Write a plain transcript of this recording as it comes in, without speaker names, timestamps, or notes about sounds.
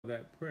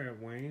that prayer,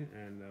 Wayne,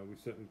 and we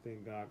certainly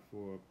thank God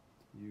for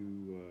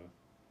you,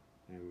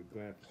 and we're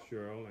glad for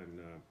Cheryl and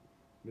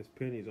Miss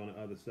Penny's on the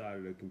other side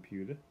of the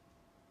computer,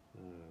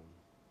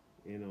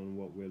 in on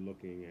what we're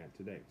looking at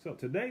today. So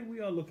today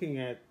we are looking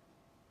at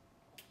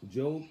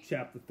Job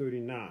chapter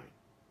 39.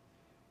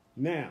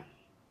 Now,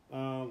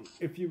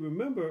 if you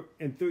remember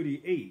in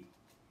 38,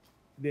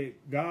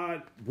 that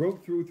God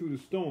broke through the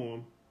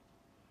storm,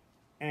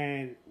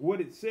 and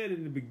what it said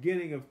in the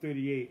beginning of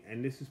 38,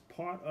 and this is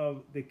part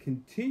of the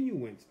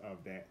continuance of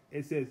that,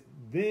 it says,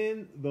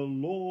 "Then the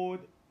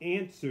Lord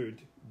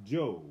answered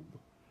Job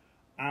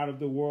out of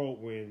the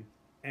whirlwind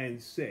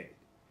and said,"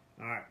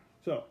 all right,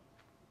 so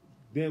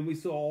then we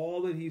saw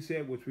all that he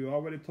said, which we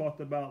already talked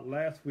about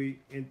last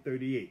week in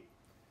 38.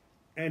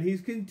 And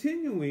he's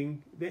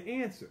continuing the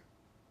answer.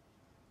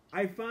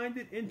 I find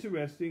it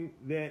interesting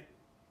that,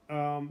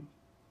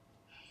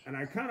 and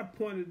I kind of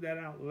pointed that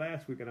out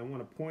last week, and I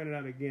want to point it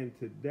out again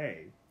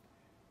today,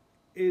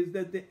 is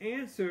that the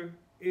answer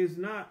is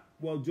not,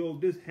 well, Job,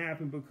 this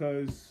happened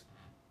because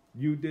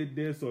you did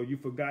this, or you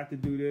forgot to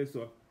do this,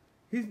 or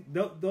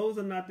those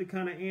are not the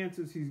kind of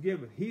answers he's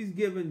given. He's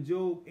given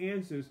Job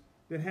answers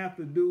that have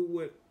to do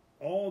with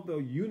all the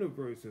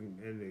universe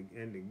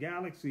and the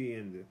galaxy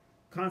and the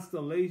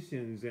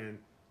constellations and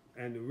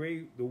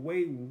the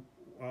way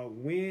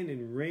wind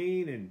and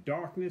rain and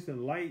darkness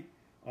and light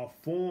are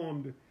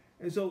formed.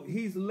 And so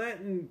he's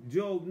letting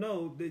Job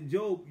know that,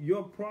 Job,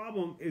 your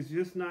problem is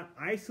just not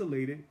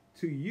isolated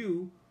to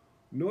you,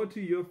 nor to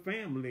your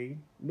family,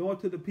 nor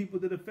to the people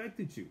that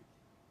affected you.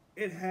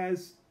 It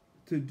has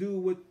to do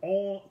with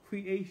all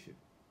creation,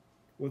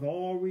 with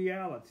all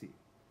reality.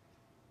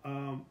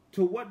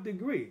 To what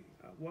degree?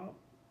 Well,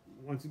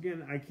 once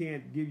again, I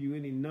can't give you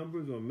any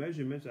numbers or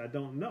measurements. I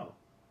don't know.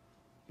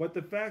 But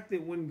the fact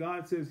that when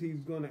God says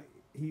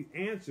he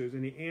answers,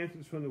 and he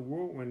answers from the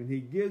whirlwind, and he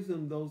gives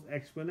them those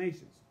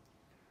explanations.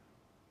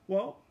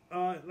 Well,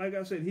 like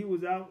I said, he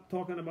was out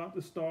talking about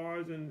the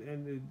stars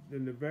and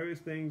the various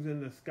things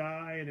in the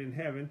sky and in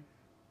heaven.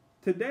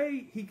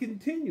 Today, he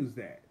continues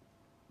that.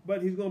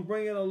 But he's going to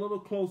bring it a little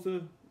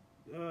closer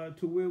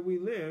to where we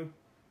live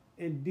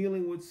in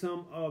dealing with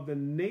some of the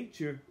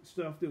nature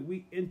stuff that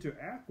we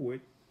interact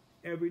with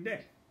every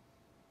day.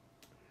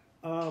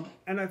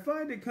 And I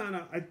find it kind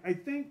of, I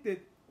think that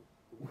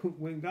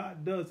when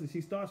God does this,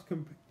 he starts,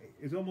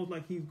 it's almost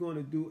like he's going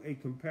to do a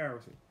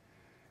comparison.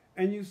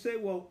 And you say,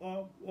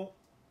 well,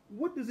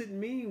 what does it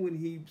mean when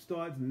he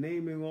starts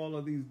naming all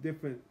of these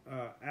different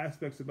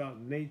aspects about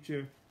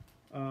nature?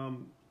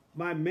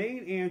 My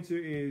main answer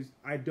is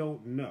I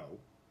don't know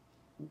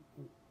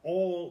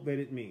all that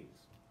it means.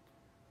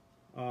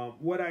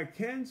 What I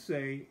can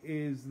say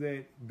is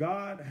that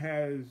God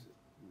has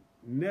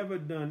never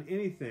done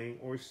anything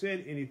or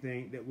said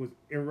anything that was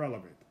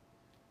irrelevant,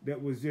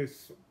 that was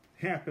just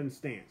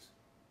happenstance.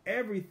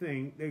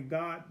 Everything that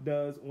God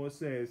does or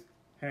says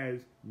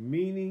has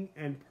meaning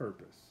and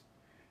purpose.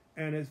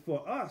 And it's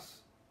for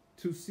us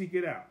to seek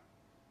it out.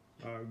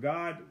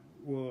 God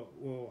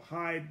will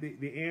hide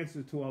the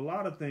answer to a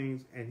lot of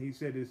things, and he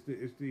said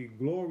it's the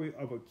glory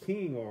of a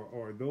king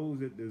or those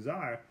that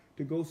desire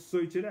to go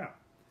search it out.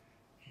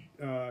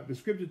 The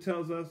scripture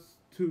tells us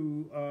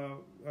to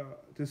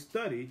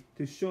study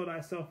to show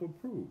thyself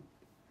approved.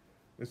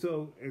 And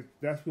so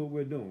that's what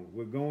we're doing.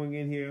 We're going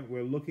in here,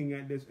 we're looking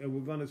at this, and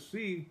we're going to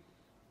see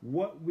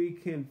what we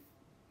can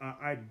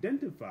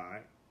identify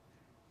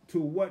to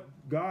what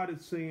God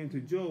is saying to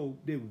Job,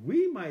 that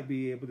we might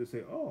be able to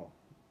say, oh,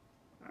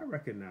 I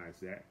recognize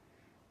that,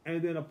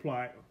 and then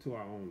apply it to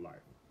our own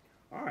life.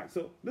 All right,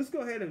 so let's go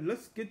ahead and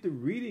let's get the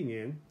reading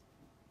in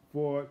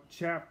for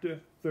chapter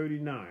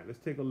 39. Let's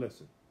take a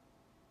listen.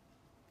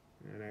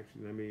 And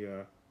actually, let me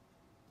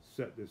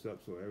set this up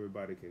so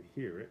everybody can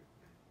hear it.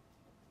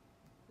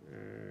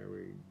 There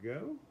we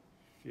go.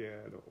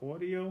 Share the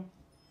audio.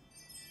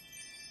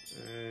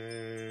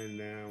 And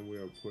now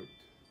we'll put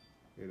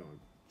it on.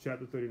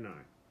 Chapter 39.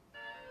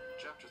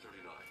 Chapter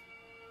 39.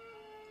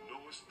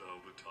 Knowest thou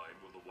the time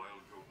when the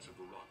wild goats of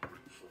the rock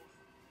bring forth?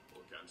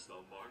 Or canst thou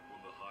mark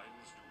when the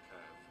hinds do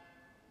calve?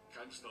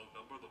 Canst thou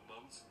number the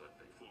months that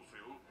they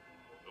fulfill?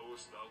 Or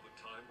knowest thou the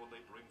time when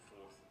they bring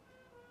forth?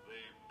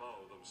 They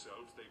bow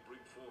themselves, they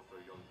bring forth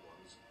their young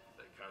ones,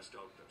 they cast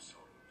out their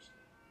sorrows.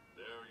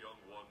 Their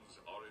young ones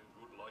are in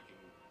good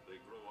liking,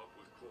 they grow up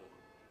with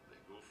corn, they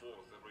go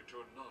forth and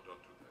return not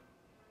unto them.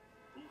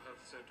 Who hath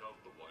sent out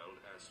the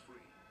wild ass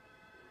free?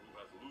 Or who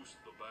hath loosed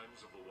the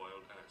bands of the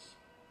wild ass?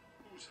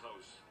 Whose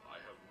house I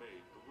have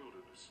made the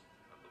wilderness,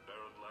 and the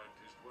barren land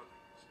his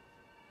dwellings.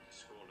 He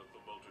scorneth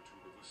the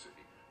multitude of the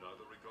city,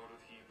 neither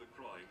regardeth he the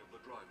crying of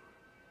the driver.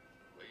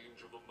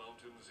 Range of the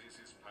mountains is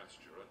his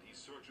pasture, and he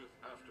searcheth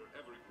after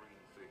every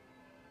green thing.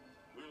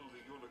 Will the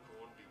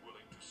unicorn be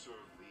willing to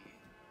serve thee,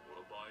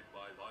 or abide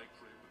by thy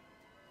crib?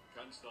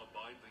 Canst thou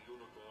bind the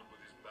unicorn with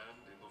his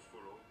band in the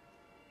furrow?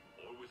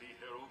 Or will he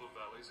harrow the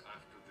valleys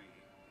after thee?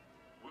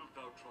 Wilt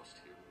thou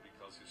trust him,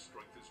 because his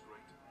strength is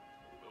great?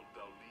 Or wilt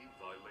thou leave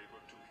thy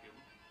labor to him?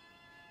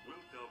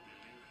 Wilt thou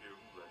believe him,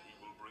 that he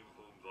will bring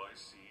home thy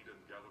seed,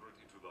 and gather it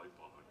into thy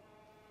barn?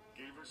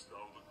 givest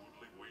thou the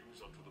goodly wings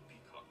unto the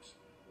peacocks,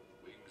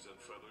 wings and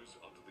feathers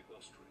unto the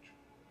ostrich,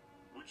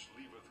 which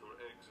leaveth her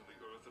eggs in the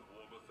earth and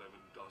warmeth them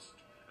in dust,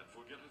 and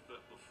forgetteth that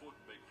the foot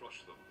may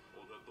crush them,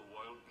 or that the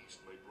wild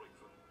beast may break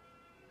them.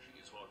 She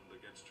is hardened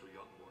against her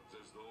young ones,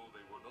 as though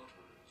they were not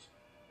hers.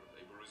 Her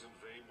labor is in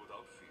vain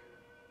without fear,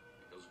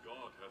 because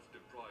God hath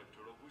deprived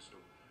her of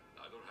wisdom,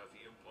 neither hath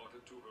he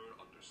imparted to her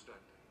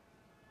understanding.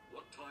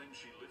 What time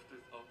she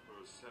lifteth up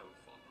herself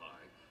on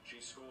high, she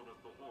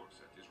scorneth the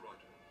horse and his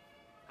rider.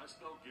 Hast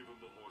thou given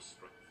the horse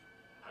strength?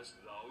 Hast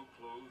thou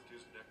clothed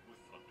his neck with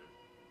thunder?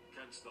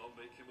 Canst thou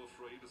make him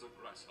afraid as a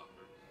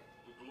grasshopper?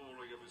 The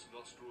glory of his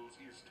nostrils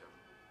is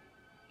terrible.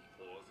 He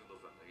paweth in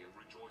the valley, and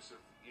rejoiceth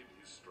in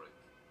his strength.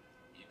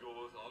 He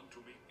goeth on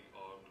to meet the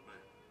armed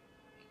men.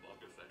 He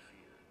mocketh at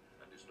fear,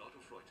 and is not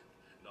affrighted,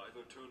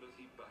 neither turneth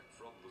he back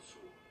from the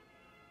sword.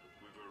 The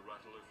quiver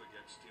rattleth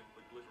against him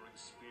the glittering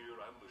spear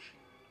and the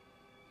shield.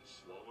 He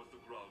swalloweth the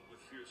ground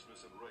with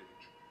fierceness and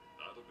rage,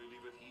 neither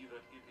believeth he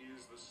that it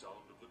is the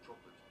sound of the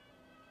trumpet.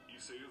 He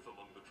saith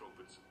among the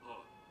trumpets, Ha,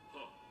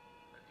 ha,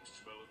 and he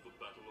smelleth the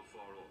battle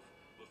afar off,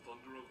 the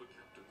thunder of the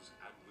captains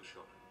and the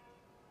shouting.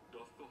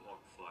 Doth the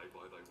hawk fly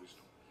by thy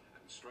wisdom,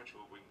 and stretch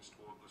her wings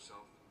toward the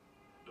south?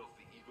 Doth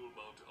the eagle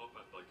mount up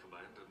at thy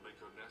command, and make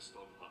her nest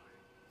on high?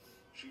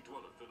 She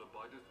dwelleth and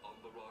abideth on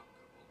the rock,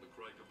 on the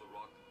crag of the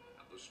rock,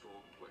 and the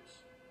strong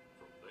place.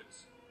 From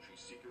thence she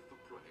seeketh the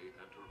prey,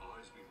 and her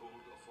eyes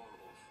behold afar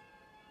off.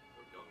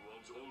 Her young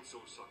ones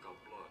also suck up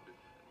blood, and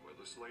where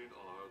the slain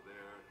are,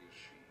 there is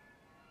she.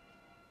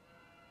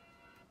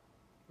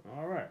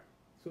 All right.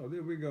 So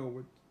there we go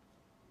with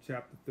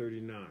chapter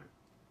 39.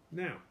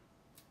 Now,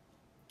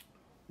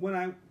 when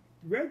I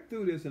read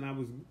through this and I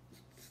was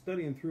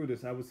studying through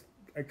this,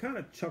 I kind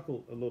of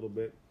chuckled a little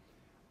bit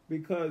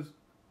because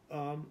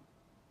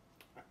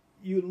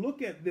you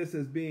look at this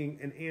as being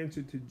an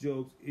answer to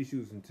Job's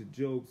issues and to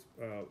Job's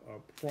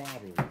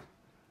problems.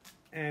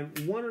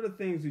 And one of the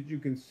things that you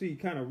can see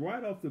kind of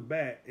right off the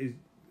bat is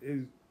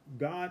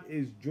God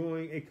is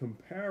drawing a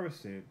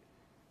comparison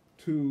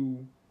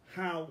to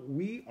how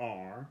we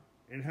are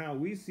and how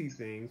we see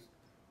things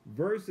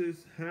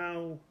versus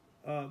how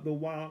the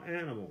wild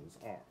animals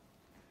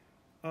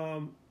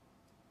are.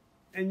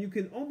 And you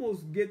can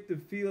almost get the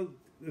feel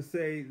to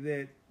say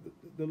that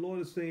the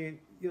Lord is saying,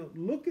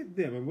 look at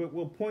them, and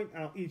we'll point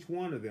out each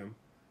one of them.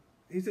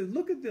 He says,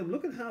 look at them,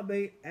 look at how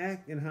they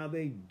act and how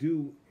they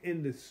do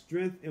in the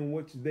strength in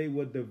which they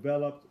were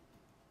developed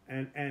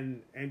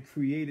and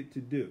created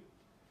to do.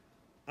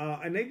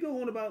 And they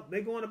go on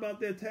about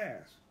their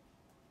task.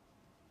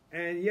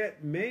 And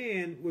yet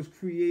man was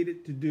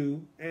created to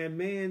do, and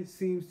man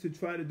seems to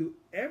try to do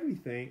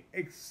everything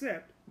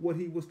except what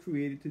he was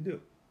created to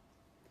do.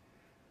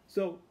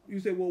 So you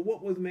say, well,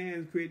 what was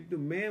man created to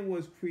do? Man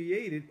was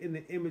created in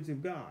the image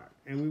of God,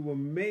 and we were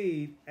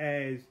made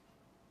as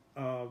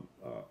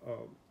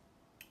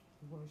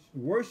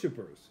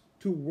worshipers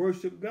to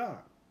worship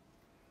God.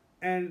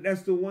 And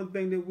that's the one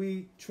thing that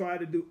we try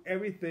to do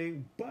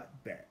everything but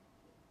that.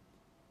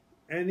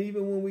 And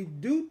even when we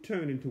do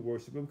turn into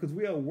worshipers, because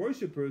we are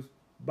worshipers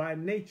by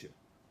nature.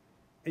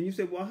 And you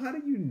say, well, how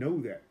do you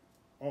know that?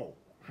 Oh,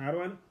 how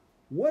do I know?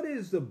 What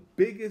is the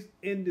biggest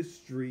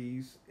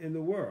industries in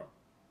the world?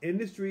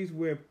 Industries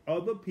where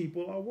other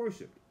people are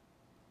worshipped.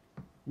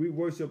 We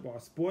worship our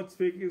sports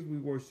figures. We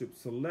worship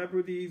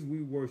celebrities.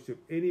 We worship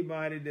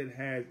anybody that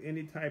has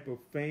any type of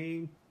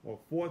fame or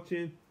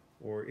fortune,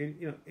 or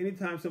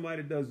anytime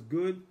somebody does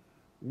good,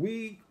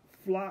 we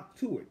flock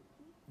to it.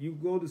 You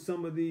go to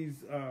some of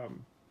these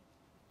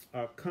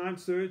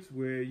concerts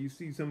where you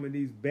see some of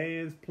these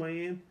bands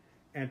playing,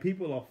 and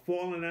people are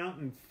falling out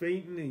and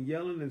fainting and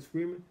yelling and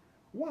screaming.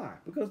 Why?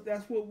 Because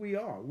that's what we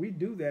are. We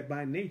do that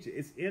by nature.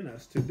 It's in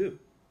us to do.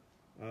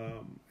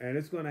 And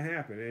it's going to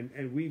happen.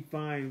 And we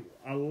find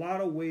a lot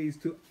of ways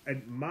to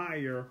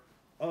admire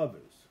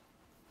others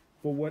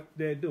for what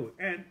they're doing.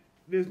 And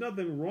there's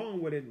nothing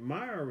wrong with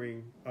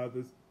admiring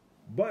others,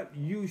 but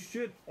you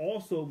should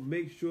also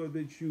make sure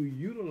that you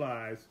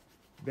utilize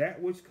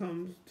that which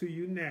comes to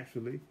you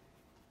naturally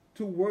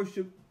to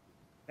worship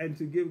and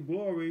to give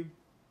glory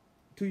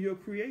to your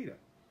Creator,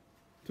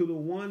 to the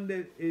one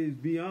that is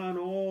beyond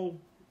all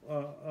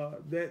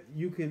that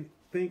you can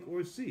think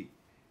or see.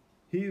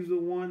 He is the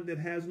one that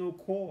has no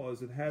cause,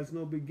 that has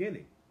no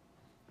beginning.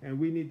 And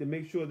we need to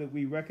make sure that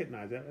we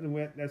recognize that,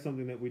 and that's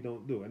something that we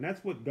don't do. And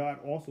that's what God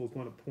also is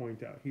going to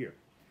point out here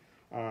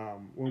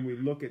when we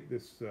look at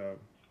this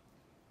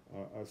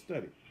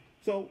study.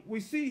 So we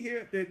see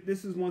here that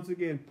this is once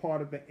again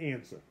part of the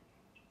answer.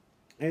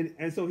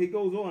 And so he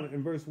goes on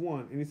in verse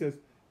 1, and he says,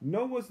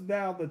 knowest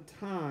thou the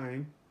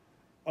time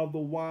of the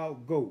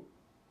wild goat,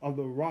 of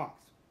the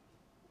rocks,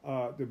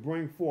 to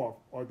bring forth,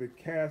 or to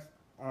cast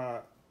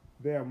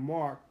their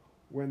mark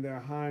when their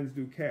hinds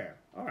do calve?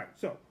 All right,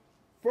 so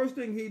first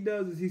thing he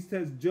does is he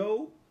says,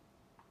 Job,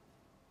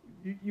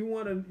 you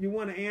want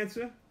to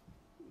answer?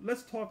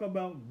 Let's talk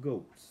about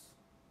goats.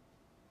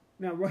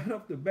 Now, right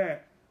off the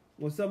bat,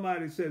 when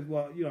somebody says,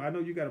 well, I know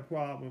you got a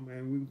problem,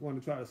 and we want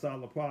to try to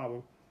solve the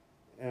problem,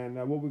 And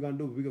what we're going to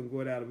do, we're going to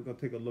go down and we're going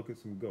to take a look at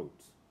some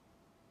goats.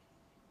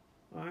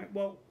 All right.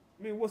 Well,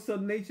 I mean, what's the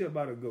nature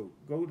about a goat?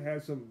 Goat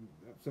has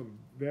some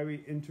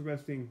very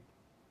interesting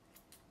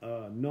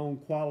known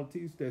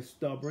qualities. They're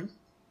stubborn,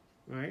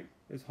 right?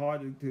 It's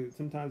hard to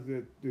sometimes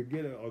to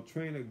get or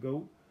train a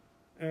goat.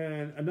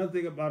 And another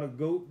thing about a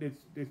goat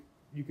that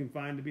you can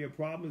find to be a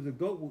problem is a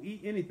goat will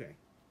eat anything.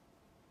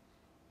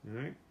 All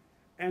right.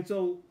 And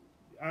so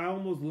I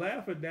almost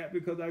laugh at that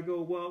because I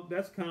go, well,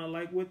 that's kind of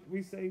like what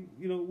we say,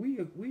 you know, we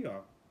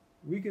are.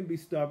 We can be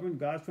stubborn.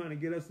 God's trying to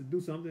get us to do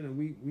something, and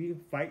we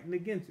fighting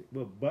against it.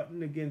 We're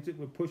butting against it.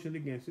 We're pushing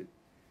against it.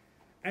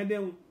 And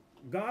then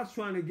God's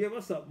trying to give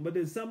us something, but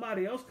then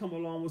somebody else come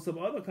along with some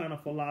other kind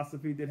of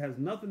philosophy that has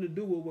nothing to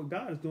do with what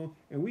God is doing,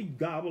 and we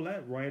gobble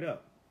that right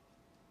up.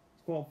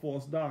 It's called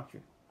false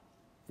doctrine,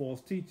 false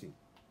teaching.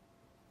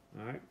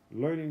 All right,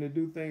 learning to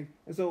do things.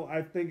 And so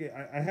I think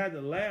I had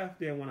to laugh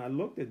there when I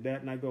looked at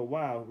that, and I go,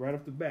 wow, right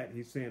off the bat,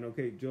 he's saying,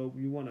 okay, Job,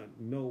 you want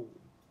to know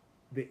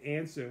the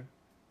answer,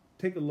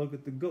 take a look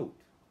at the goat.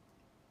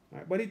 All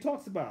right, but he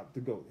talks about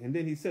the goat, and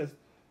then he says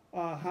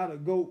how the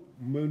goat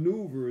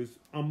maneuvers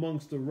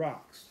amongst the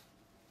rocks.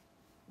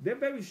 They're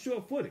very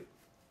sure-footed.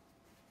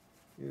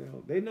 You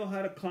know, they know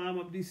how to climb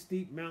up these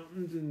steep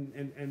mountains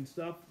and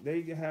stuff.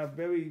 They have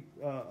very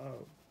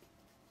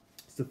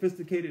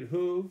sophisticated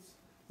hooves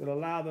that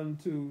allow them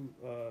to,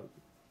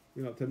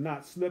 to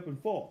not slip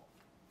and fall.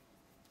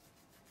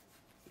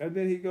 And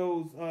then he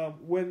goes,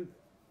 when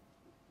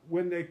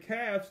their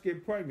calves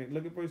get pregnant,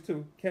 look at verse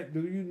 2,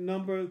 do you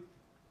number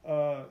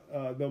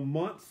the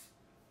months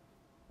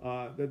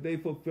that they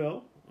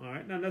fulfill? All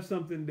right, now that's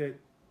something that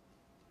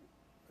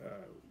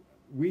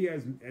we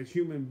as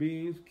human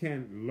beings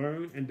can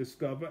learn and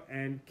discover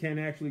and can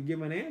actually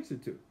give an answer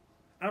to.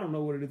 I don't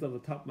know what it is off the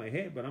top of my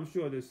head, but I'm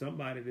sure there's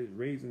somebody that's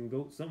raising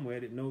goats somewhere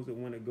that knows that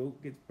when a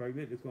goat gets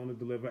pregnant, it's going to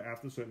deliver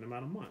after a certain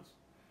amount of months.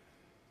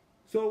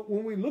 So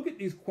when we look at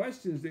these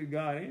questions that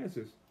God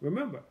answers,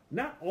 remember,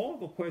 not all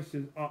the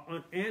questions are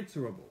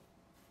unanswerable,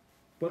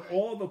 but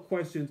all the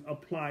questions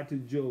apply to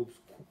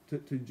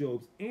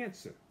Job's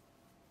answer.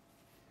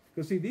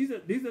 Because see, these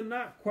are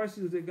not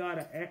questions that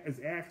God is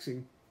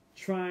asking,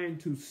 trying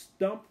to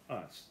stump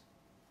us.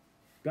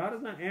 God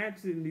is not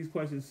answering these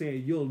questions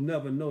saying you'll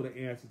never know the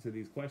answer to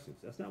these questions.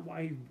 That's not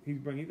why he's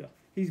bringing it up.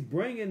 He's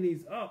bringing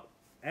these up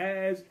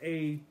as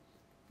a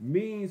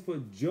means for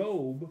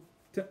Job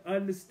to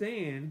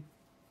understand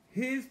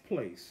his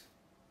place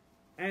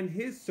and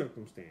his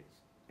circumstance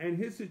and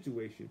his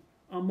situation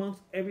amongst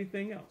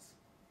everything else.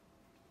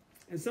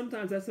 And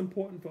sometimes that's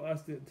important for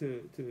us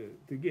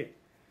to get.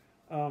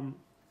 The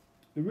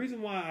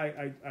reason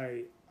why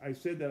I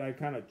said that I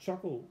kind of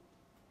chuckled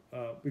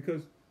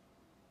because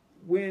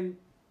when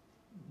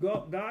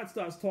God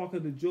starts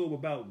talking to Job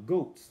about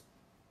goats,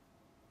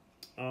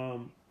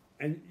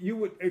 and you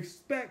would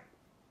expect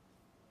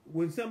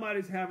when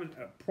somebody's having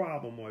a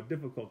problem or a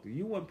difficulty,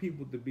 you want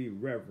people to be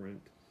reverent,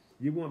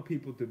 you want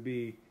people to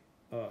be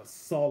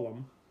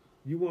solemn,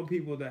 you want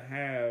people to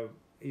have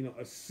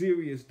a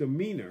serious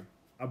demeanor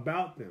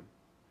about them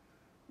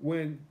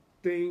when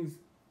things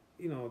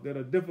that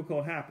are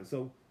difficult happen.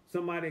 So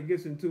somebody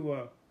gets into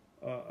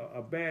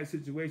a bad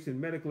situation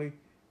medically,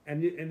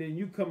 and then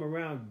you come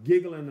around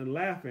giggling and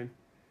laughing,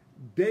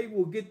 they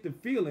will get the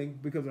feeling,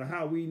 because of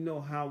how we know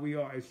how we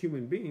are as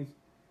human beings,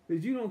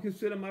 that you don't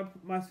consider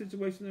my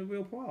situation a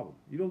real problem.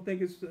 You don't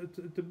think it's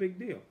a big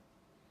deal.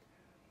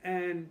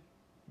 And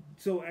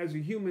so as a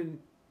human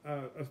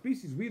a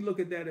species, we look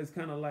at that as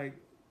kind of like,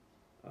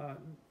 a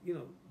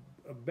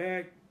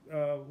bad,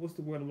 what's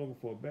the word I'm looking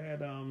for?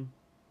 Bad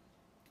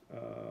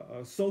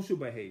social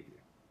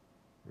behavior,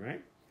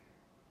 right?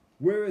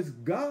 Whereas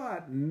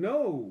God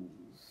knows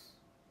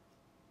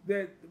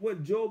that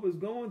what Job is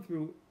going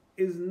through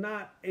is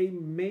not a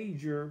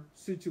major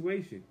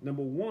situation.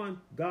 Number one,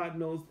 God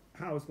knows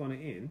how it's going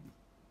to end.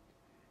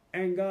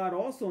 And God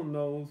also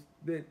knows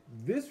that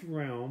this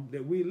realm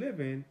that we live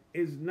in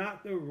is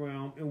not the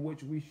realm in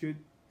which we should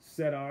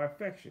set our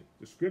affection.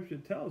 The scripture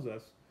tells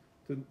us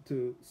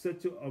to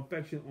set your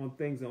affection on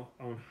things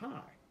on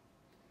high.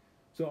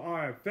 So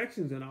our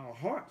affections and our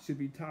hearts should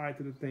be tied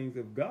to the things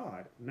of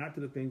God, not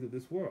to the things of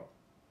this world.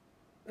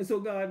 And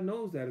so God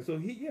knows that. And so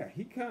he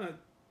kind of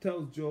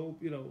tells Job,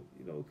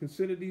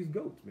 consider these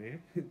goats,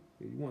 man.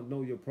 You want to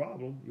know your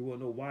problem. You want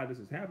to know why this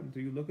is happening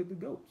to you. Look at the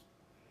goats.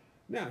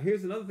 Now,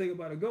 here's another thing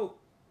about a goat.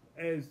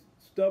 As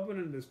stubborn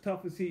and as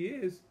tough as he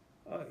is,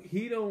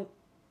 he don't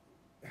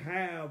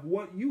have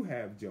what you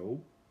have, Job.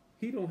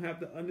 He don't have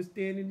the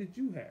understanding that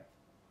you have.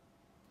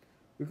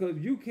 Because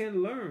you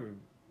can learn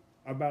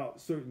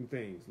about certain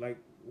things. Like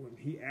when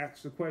he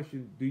asks the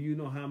question, do you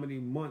know how many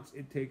months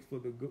it takes for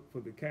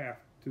the calf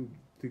to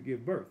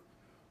give birth?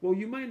 Well,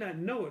 you might not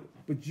know it,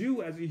 but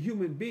you as a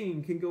human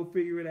being can go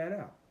figure that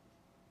out.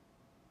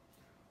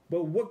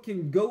 But what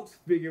can goats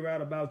figure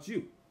out about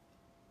you?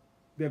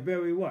 They're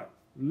very what?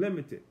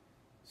 Limited.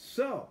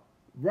 So,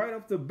 right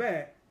off the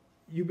bat,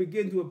 you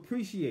begin to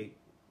appreciate,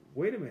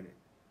 wait a minute,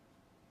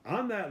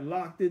 I'm not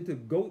locked into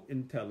goat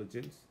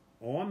intelligence.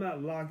 or I'm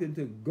not locked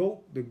into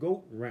the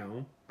goat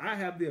realm. I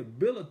have the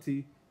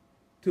ability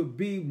to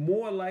be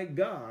more like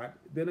God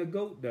than a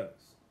goat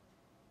does.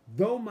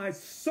 Though my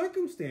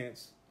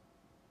circumstance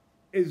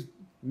is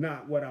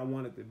not what I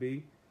want it to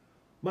be,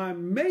 my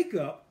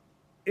makeup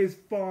is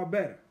far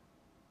better.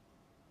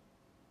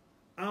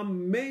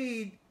 I'm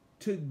made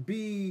to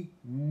be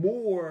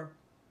more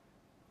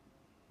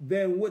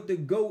than what the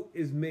goat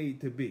is made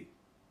to be.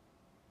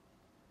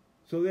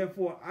 So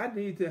therefore, I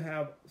need to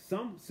have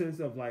some sense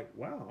of like,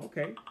 wow,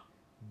 okay,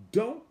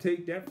 don't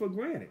take that for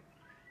granted.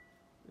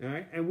 All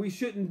right? And we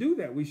shouldn't do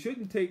that. We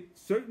shouldn't take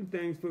certain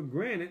things for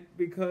granted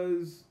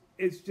because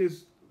it's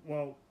just,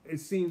 well, it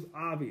seems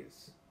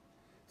obvious.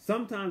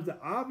 Sometimes the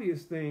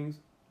obvious things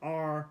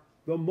are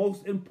the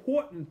most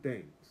important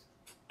things.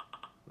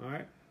 All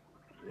right?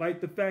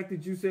 Like the fact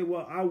that you say,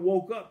 well, I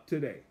woke up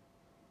today.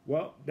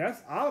 Well,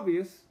 that's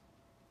obvious,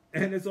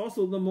 and it's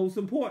also the most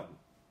important.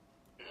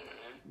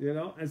 You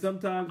know, and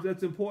sometimes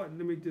that's important.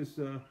 Let me just,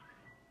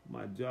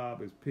 my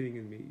job is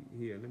pinging me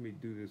here. Let me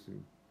do this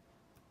and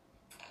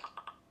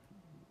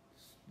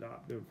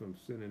stop them from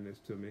sending this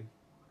to me.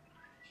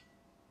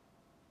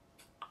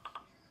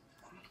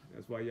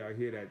 That's why y'all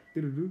hear that.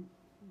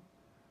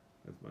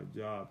 That's my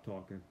job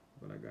talking,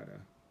 but I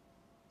gotta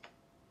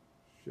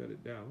shut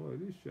it down. Well,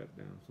 it is shut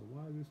down, so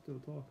why is it still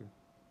talking?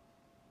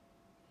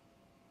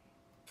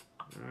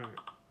 All right.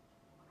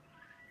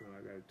 Well,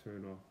 I gotta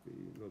turn off the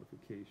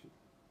notification.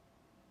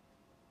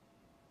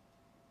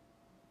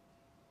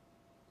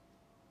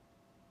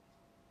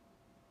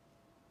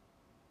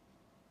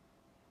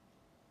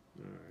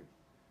 All right.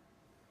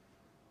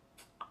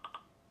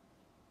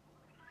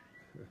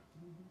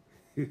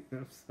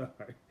 I'm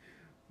sorry.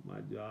 My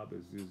job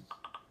is just.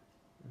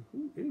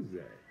 Who is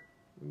that?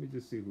 Let me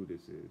just see who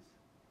this is.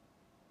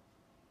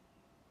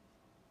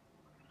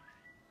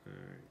 All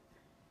right.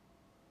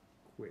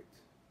 Quit.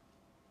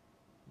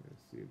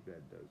 Let's see if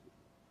that does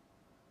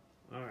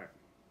it. All right.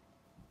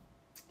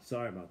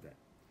 Sorry about that.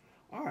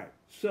 All right.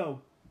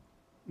 So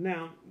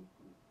now,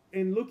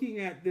 in looking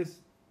at this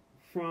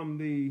from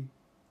the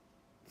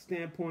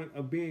standpoint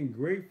of being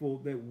grateful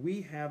that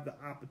we have the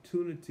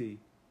opportunity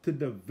to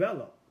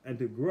develop and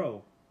to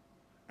grow,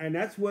 and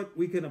that's what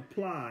we can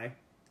apply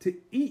to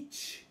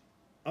each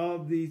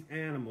of these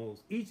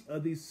animals, each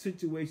of these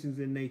situations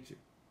in nature.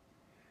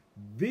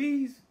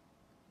 These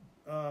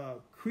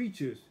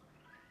creatures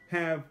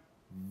have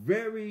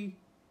very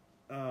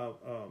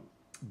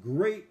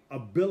great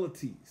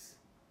abilities.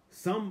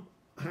 Some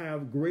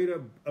have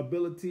greater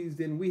abilities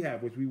than we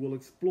have, which we will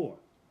explore.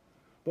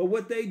 But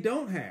what they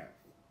don't have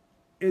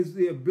is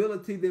the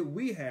ability that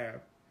we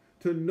have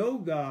to know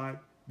God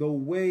the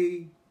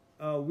way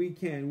we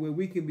can, where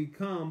we can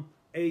become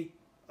a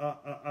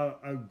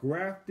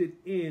grafted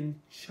in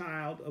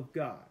child of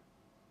God.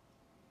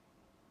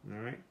 All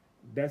right?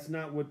 That's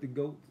not what the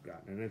goats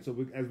got. And then so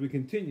as we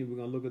continue, we're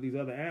going to look at these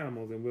other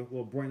animals and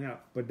we'll bring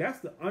out. But that's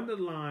the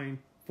underlying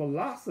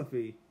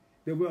philosophy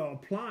that we're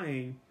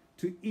applying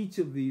to each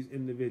of these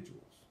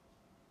individuals.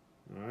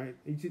 All right?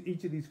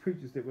 Each of these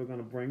creatures that we're going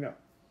to bring up.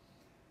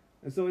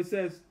 And so it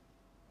says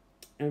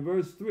in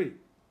verse 3,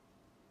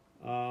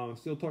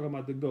 still talking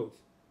about the goats,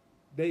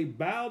 they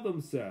bow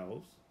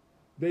themselves,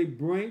 they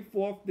bring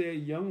forth their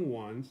young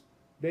ones,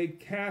 they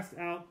cast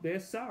out their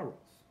sorrows.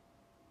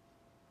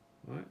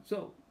 All right?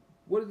 So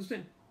what is it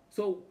saying?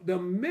 So the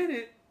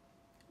minute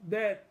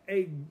that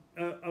a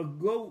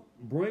goat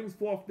brings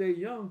forth their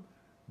young,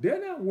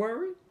 they're not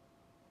worried.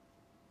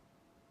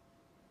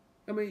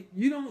 I mean,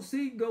 you don't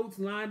see goats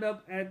lined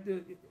up at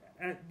the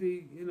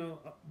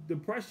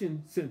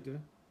depression center,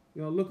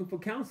 looking for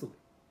counseling.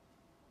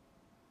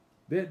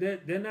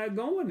 They're not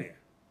going there.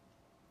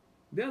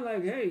 They're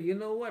like, hey, you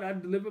know what? I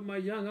delivered my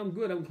young. I'm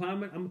good. I'm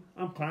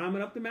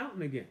climbing up the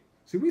mountain again.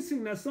 See, we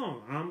sing that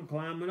song. I'm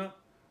climbing up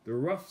the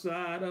rough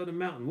side of the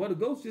mountain. Well, the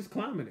goats just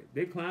climbing it.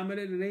 They climbing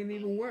it and they ain't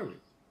even worried.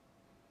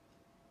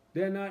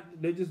 They're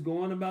just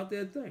going about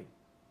their thing.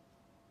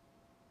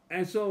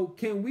 And so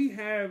can we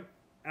have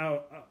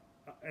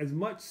as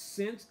much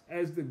sense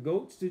as the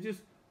goats to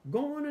just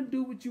go on and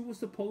do what you were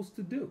supposed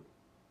to do?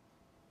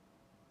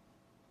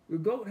 The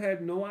goat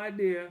had no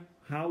idea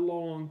how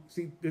long.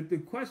 See, the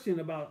question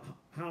about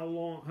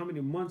how many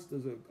months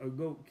does a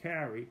goat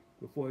carry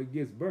before it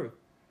gives birth?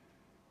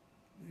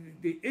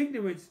 The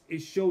ignorance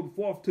is showed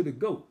forth to the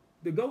goat.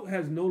 The goat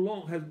has no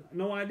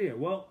idea.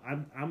 Well,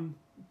 I'm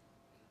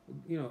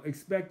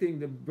expecting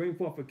to bring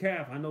forth a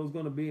calf. I know it's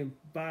going to be in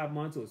 5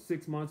 months or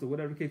 6 months or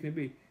whatever the case may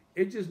be.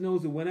 It just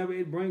knows that whenever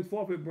it brings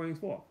forth, it brings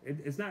forth.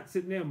 It's not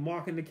sitting there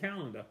marking the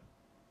calendar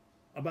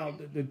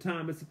about the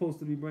time it's supposed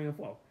to be bringing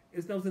forth.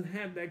 It doesn't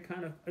have that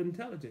kind of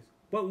intelligence.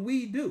 But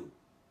we do.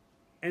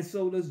 And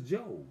so does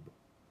Job.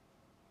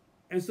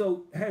 And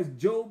so has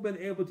Job been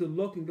able to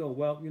look and go,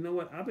 well, you know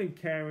what? I've been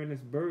carrying this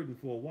burden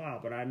for a while,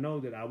 but I know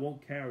that I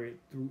won't carry it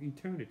through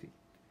eternity.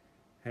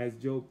 Has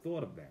Job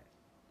thought of that?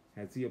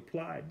 Has he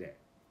applied that?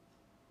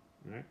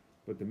 All right?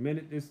 But the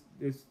minute this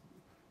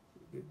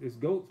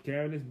goat's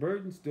carrying this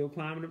burden, still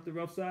climbing up the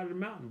rough side of the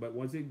mountain, but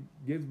once it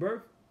gives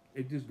birth,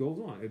 It just goes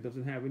on. It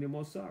doesn't have any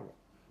more sorrow.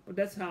 But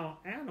that's how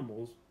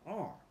animals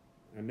are.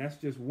 And that's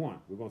just one.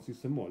 We're going to see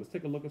some more. Let's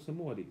take a look at some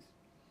more of these.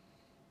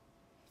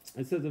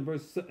 It says in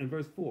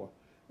verse 4,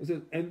 it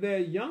says, and their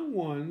young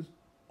ones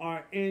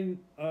are in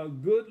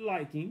good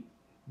liking.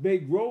 They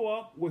grow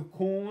up with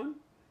corn.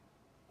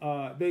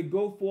 They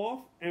go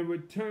forth and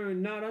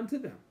return not unto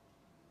them.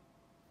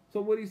 So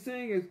what he's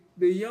saying is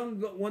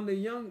when the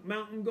young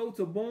mountain goats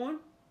are born,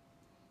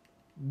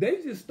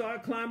 they just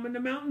start climbing the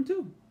mountain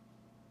too.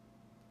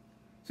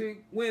 See,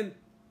 when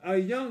a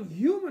young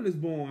human is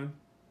born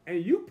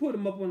and you put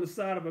him up on the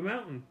side of a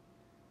mountain,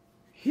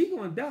 he's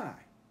going to die.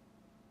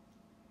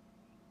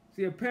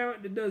 See, a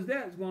parent that does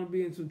that is going to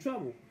be in some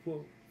trouble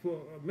for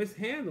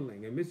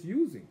mishandling and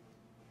misusing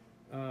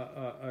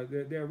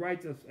their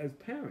rights as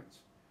parents.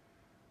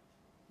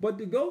 But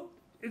the goat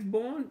is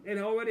born and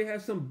already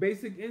has some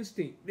basic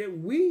instinct that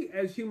we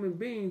as human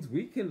beings,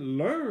 we can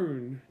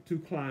learn to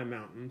climb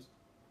mountains,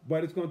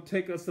 but it's going to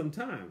take us some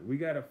time. We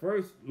got to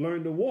first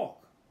learn to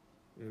walk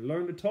and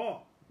learn to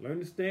talk, learn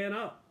to stand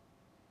up.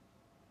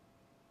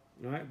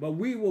 All right? But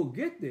we will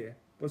get there.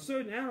 But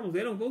certain animals,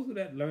 they don't go through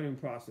that learning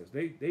process.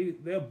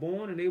 They're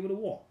born and able to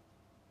walk,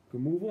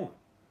 can move on.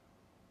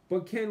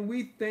 But can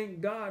we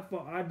thank God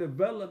for our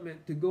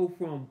development to go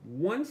from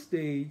one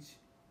stage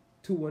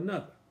to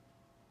another?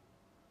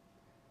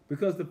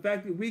 Because the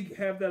fact that we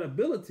have that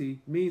ability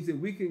means that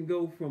we can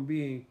go from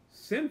being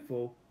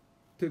sinful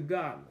to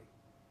godly.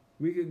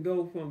 We can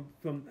go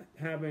from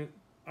having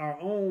our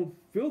own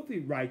filthy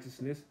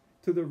righteousness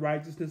to the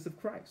righteousness of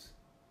Christ.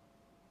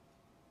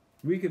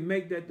 We can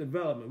make that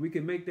development. We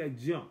can make that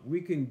jump.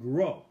 We can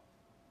grow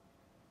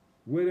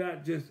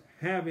without just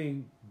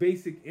having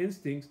basic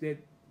instincts that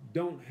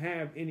don't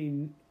have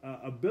any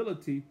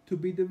ability to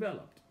be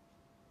developed.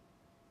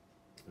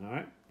 All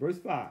right, verse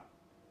 5.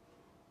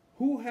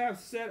 Who have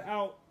set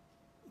out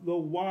the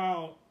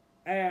wild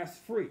ass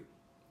free?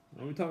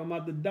 Now we're talking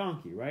about the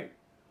donkey, right?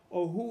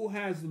 Or who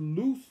has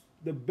loosed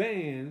the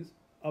bands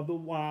of the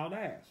wild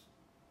ass?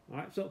 All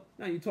right, so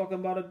now you're talking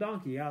about a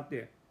donkey out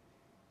there.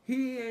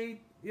 He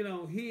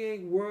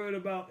ain't worried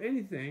about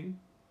anything.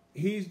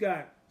 He's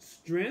got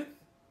strength,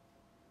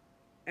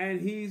 and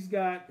he's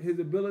got his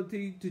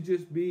ability to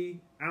just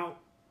be out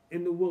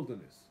in the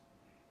wilderness.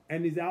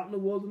 And he's out in the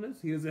wilderness.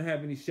 He doesn't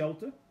have any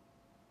shelter.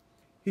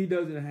 He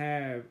doesn't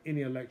have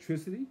any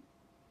electricity.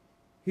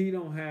 He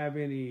don't have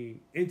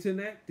any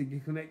internet to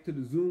connect to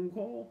the Zoom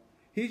call.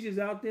 He's just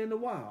out there in the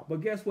wild.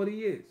 But guess what he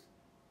is?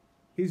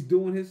 He's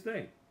doing his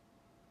thing.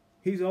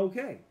 He's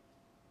okay.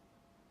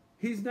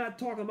 He's not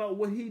talking about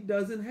what he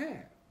doesn't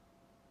have.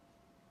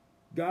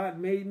 God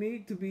made me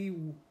to be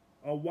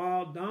a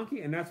wild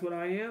donkey, and that's what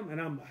I am,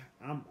 and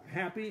I'm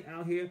happy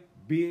out here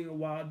being a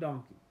wild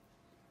donkey.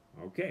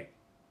 Okay,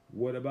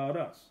 what about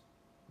us?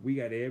 We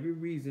got every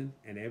reason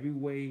and every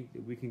way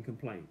that we can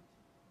complain.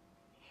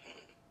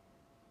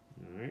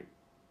 All right.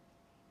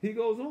 He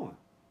goes on.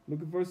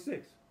 Look at verse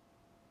 6.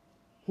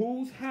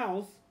 Whose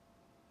house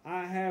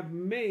I have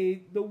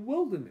made the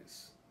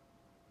wilderness.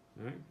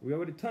 All right. We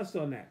already touched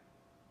on that.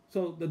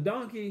 So the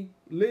donkey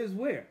lives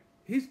where?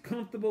 He's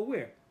comfortable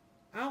where?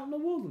 Out in the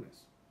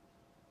wilderness.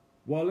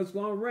 Well, it's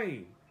going to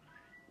rain.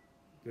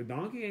 The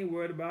donkey ain't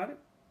worried about it.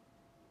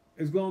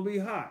 It's going to be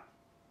hot.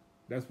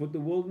 That's what the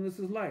wilderness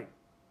is like.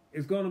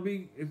 It's going to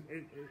be,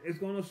 it's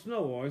going to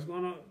snow, or it's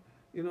going to,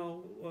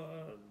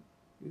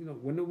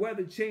 when the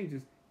weather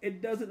changes, it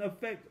doesn't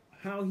affect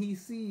how he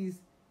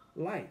sees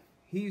life.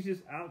 He's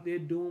just out there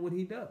doing what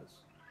he does.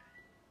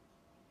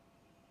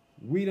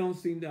 We don't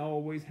seem to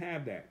always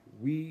have that.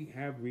 We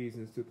have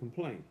reasons to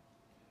complain.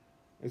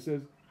 It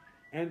says,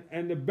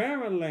 and the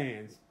barren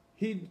lands,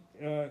 his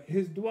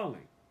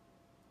dwelling.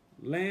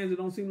 Lands that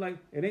don't seem like,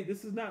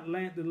 this is not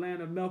the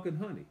land of milk and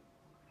honey.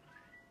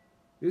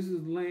 This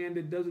is land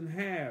that doesn't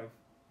have,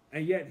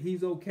 and yet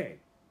he's okay.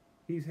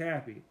 He's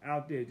happy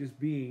out there just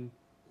being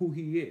who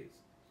he is.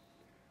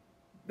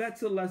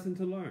 That's a lesson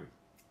to learn.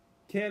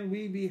 Can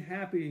we be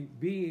happy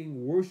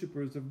being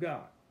worshipers of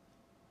God?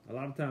 A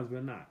lot of times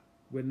we're not.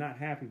 We're not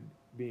happy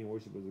being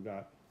worshipers of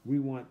God. We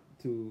want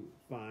to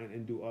find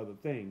and do other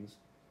things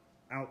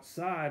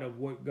outside of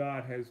what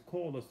God has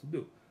called us to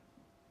do.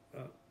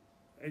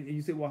 And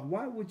you say, well,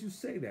 why would you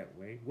say that,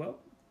 Wayne? Well,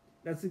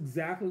 that's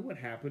exactly what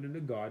happened in the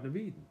Garden of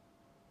Eden.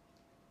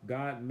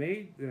 God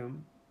made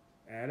them,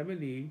 Adam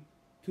and Eve,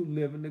 to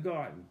live in the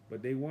garden,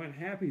 but they weren't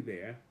happy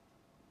there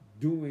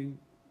doing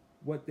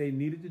what they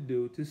needed to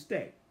do to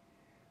stay.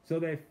 So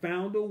they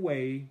found a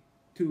way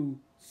to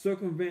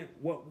circumvent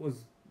what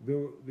was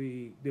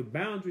the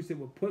boundaries that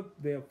were put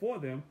there for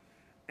them,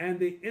 and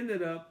they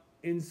ended up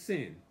in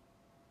sin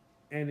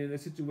and in a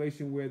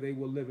situation where they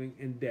were living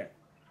in death.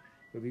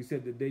 Because he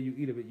said, the day you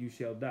eat of it, you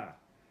shall die.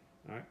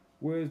 All right.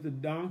 Whereas the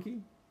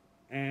donkey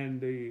and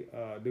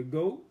the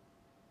goat,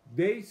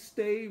 they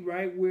stay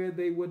right where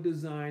they were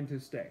designed to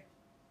stay.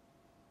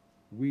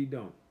 We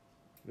don't.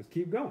 Let's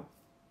keep going.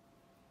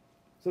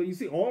 So you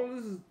see, all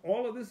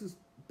of this is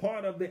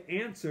part of the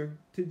answer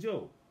to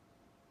Job.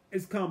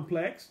 It's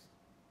complex.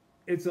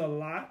 It's a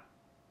lot.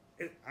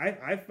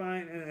 I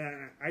find,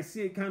 I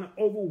see it kind of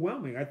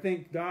overwhelming. I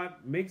think God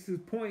makes his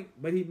point,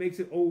 but he makes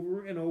it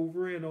over and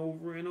over and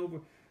over and over.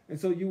 And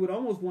so you would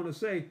almost want to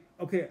say,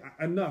 okay,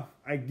 enough.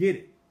 I get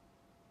it.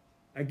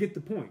 I get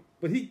the point.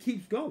 But he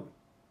keeps going.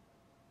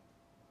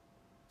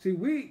 See,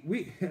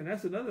 we and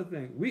that's another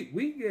thing.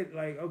 We get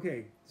like,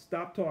 okay,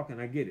 stop talking.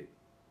 I get it.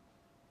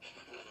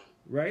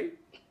 Right?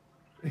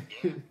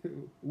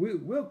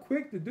 We're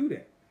quick to do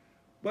that.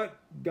 But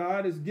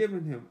God has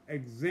given him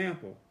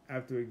example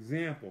after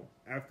example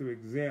after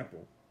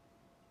example.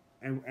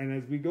 And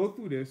as we go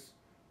through this,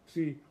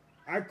 see,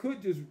 I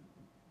could just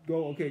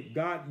go, okay,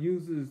 God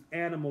uses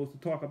animals to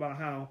talk about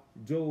how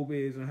Job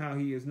is and how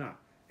he is not.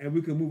 And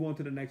we can move on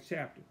to the next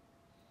chapter.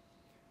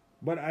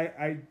 But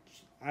I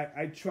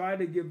try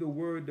to give the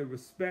word the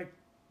respect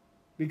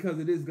because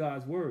it is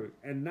God's word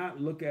and not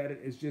look at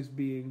it as just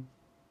being,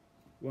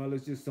 well,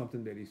 it's just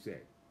something that he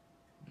said.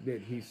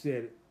 That he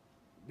said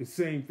the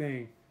same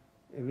thing,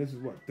 and this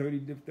is what, 30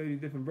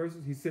 different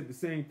verses? He said the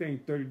same thing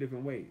 30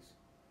 different ways.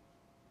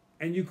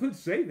 And you could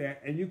say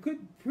that, and you could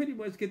pretty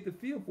much get the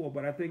feel for it,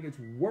 but I think it's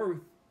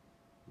worth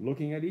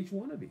looking at each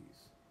one of these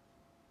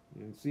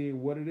and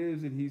seeing what it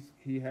is that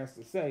he has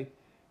to say.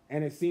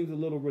 And it seems a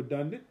little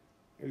redundant.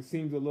 It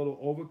seems a little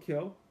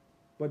overkill,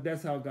 but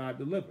that's how God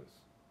delivers.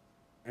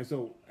 And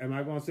so am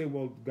I going to say,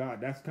 well, God,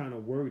 that's kind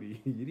of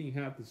wordy. You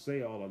didn't have to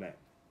say all of that.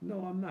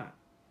 No, I'm not.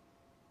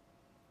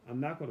 I'm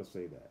not going to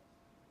say that.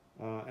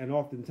 And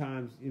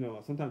oftentimes,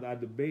 sometimes I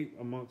debate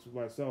amongst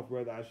myself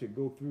whether I should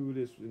go through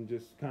this and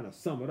just kind of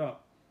sum it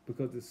up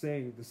because it's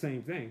saying the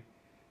same thing.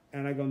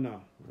 And I go,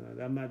 no,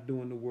 I'm not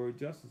doing the word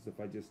justice if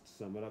I just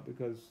sum it up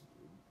because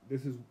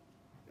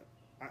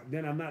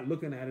then I'm not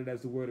looking at it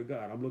as the word of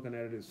God. I'm looking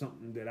at it as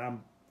something that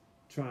I'm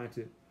trying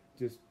to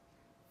just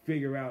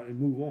figure out and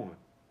move on.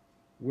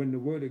 When the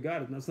word of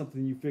God is not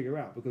something you figure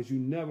out because you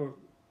never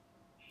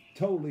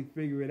totally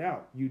figure it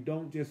out. You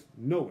don't just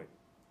know it.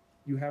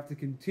 You have to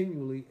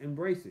continually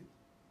embrace it.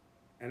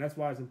 And that's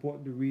why it's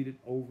important to read it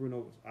over and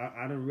over.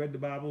 I done read the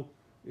Bible,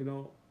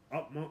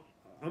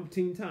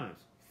 umpteen times.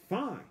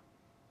 Fine.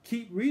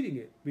 Keep reading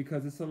it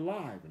because it's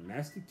alive. And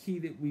that's the key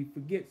that we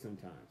forget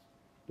sometimes.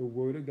 The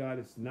Word of God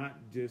is not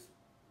just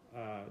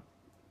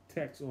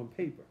text on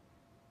paper.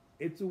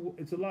 It's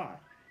alive.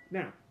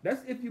 Now,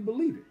 that's if you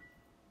believe it.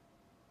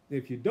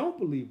 If you don't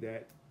believe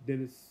that,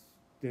 then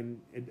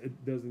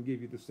it doesn't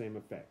give you the same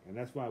effect. And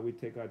that's why we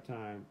take our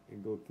time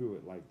and go through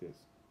it like this.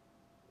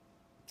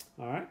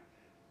 All right?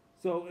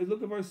 So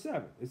look at verse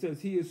 7. It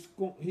says, he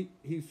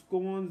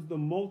scorns the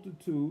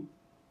multitude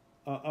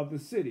of the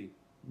city,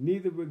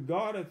 neither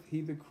regardeth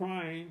he the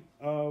crying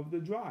of the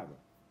driver.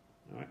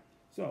 All right?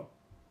 So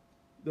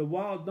the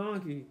wild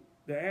donkey,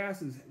 the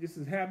ass is just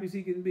as happy as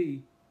he can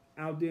be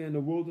out there in the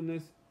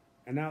wilderness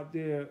and out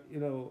there,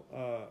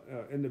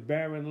 in the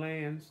barren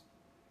lands.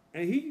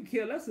 And he can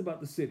care less about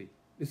the city.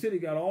 The city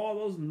got all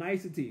those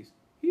niceties.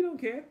 He don't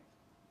care.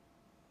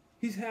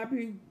 He's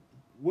happy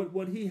with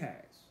what he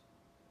has.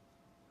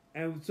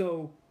 And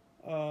so,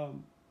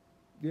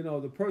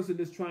 the person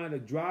that's trying to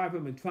drive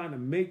him and trying to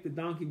make the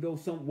donkey go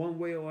one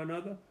way or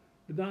another,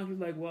 the donkey's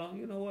like, well,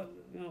 you know what?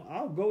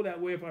 I'll go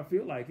that way if I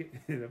feel like it.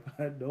 And if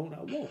I don't,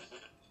 I won't.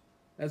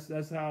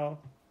 That's how,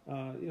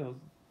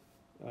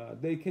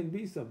 they can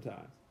be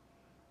sometimes.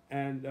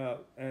 And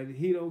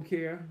he don't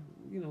care,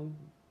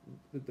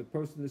 that the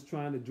person that's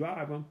trying to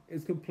drive him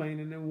is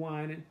complaining and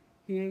whining.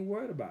 He ain't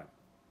worried about it.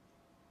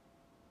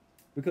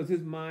 Because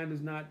his mind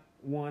is not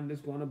one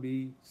that's going to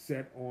be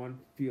set on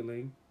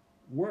feeling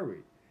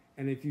worried.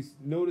 And if you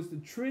notice the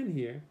trend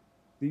here,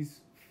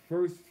 these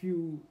first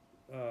few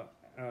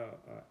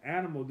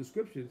animal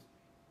descriptions,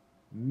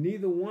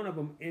 neither one of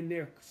them in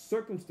their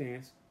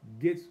circumstance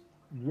gets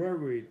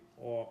worried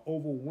or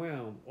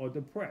overwhelmed or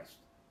depressed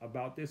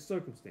about their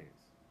circumstance.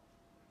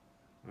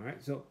 All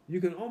right, so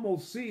you can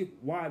almost see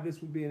why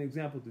this would be an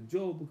example to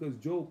Job, because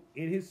Job,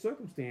 in his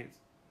circumstance,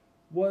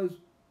 was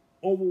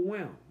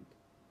overwhelmed,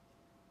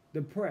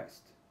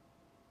 depressed,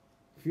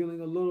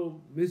 feeling a little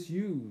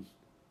misused.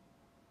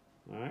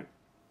 All right,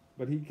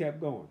 but he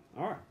kept going.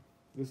 All right,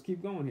 let's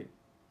keep going here.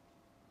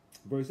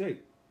 Verse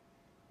 8: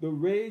 the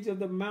rage of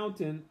the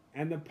mountain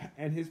and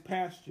his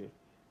pasture,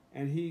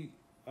 and he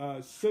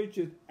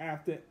searcheth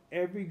after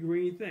every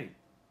green thing.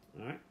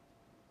 All right,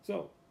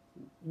 so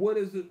what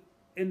is it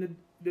in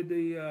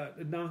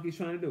the donkey's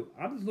trying to do?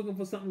 I'm just looking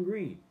for something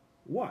green.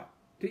 What?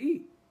 To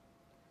eat.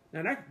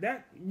 Now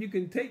that you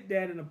can take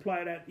that and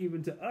apply that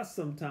even to us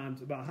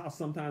sometimes about how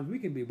sometimes we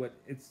can be, but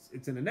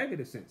it's in a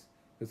negative sense.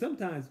 Because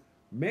sometimes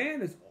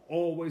man is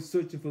always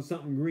searching for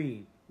something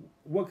green.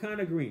 What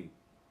kind of green?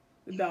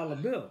 The dollar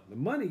bill, the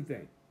money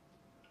thing.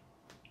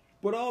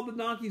 But all the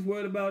donkey's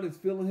worried about is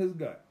filling his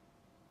gut.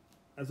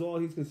 That's all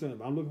he's concerned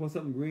about. I'm looking for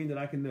something green that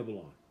I can nibble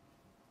on.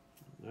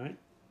 All right?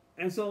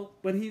 And so,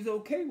 but he's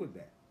okay with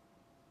that.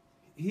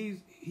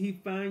 He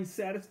finds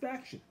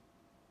satisfaction.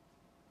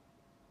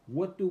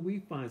 What do we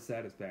find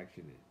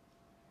satisfaction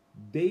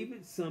in?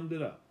 David summed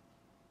it up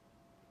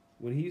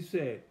when he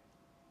said,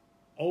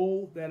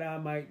 "Oh, that I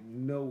might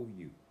know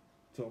you,"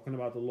 talking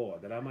about the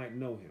Lord, that I might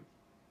know him.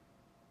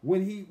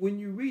 When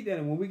you read that,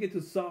 and when we get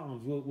to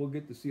Psalms, we'll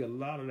get to see a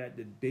lot of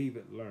that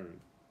David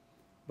learned.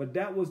 But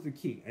that was the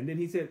key. And then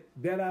he said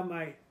that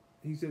I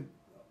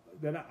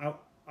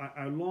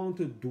long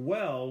to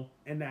dwell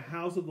in the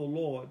house of the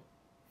Lord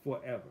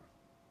forever.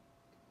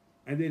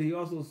 And then he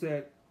also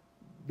said,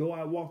 though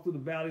I walk through the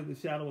valley of the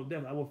shadow of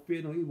death, I will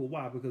fear no evil.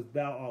 Why? Because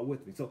thou art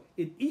with me. So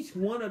in each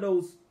one of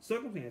those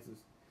circumstances,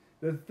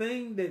 the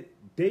thing that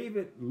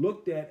David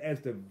looked at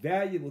as the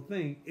valuable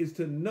thing is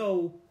to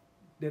know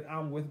that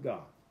I'm with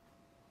God.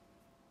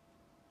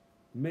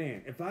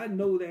 Man, if I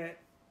know that,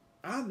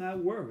 I'm not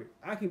worried.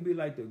 I can be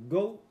like the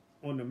goat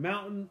on the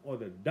mountain or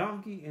the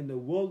donkey in the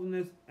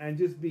wilderness and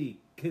just be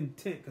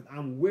content because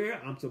I'm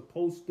where I'm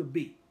supposed to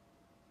be.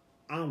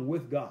 I'm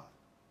with God.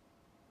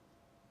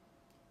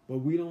 But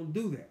we don't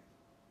do that.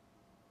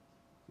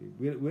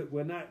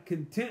 We're not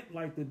content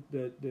like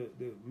the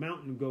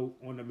mountain goat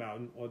on the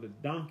mountain or the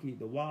donkey,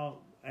 the wild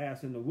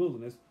ass in the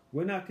wilderness.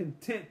 We're not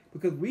content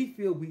because we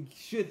feel we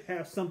should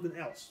have something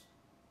else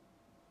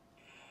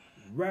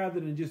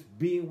rather than just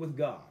being with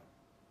God.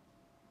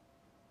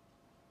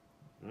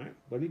 All right,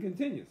 but he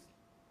continues.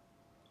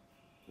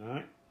 All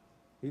right,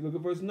 he look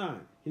at verse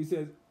 9. He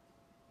says,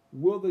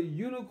 will the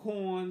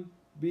unicorn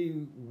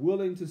be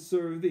willing to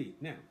serve thee?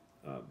 Now,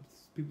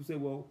 people say,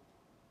 well,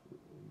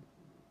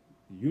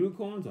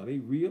 unicorns, are they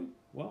real?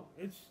 Well,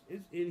 it's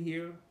in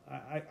here.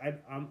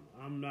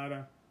 I'm not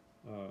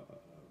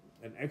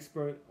an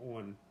expert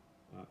on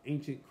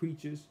ancient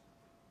creatures,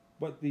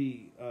 but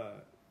the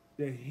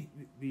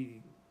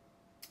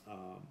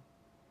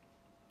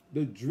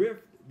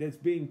drift that's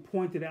being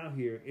pointed out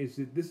here is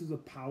that this is a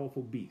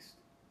powerful beast.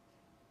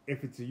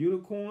 If it's a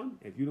unicorn,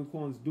 if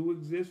unicorns do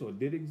exist or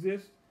did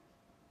exist,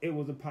 it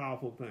was a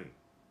powerful thing.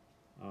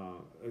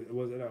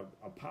 Was it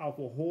a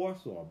powerful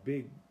horse or a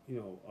big,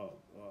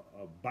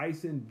 a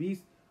bison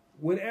beast?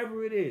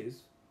 Whatever it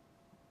is,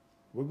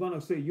 we're going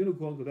to say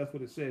unicorn because that's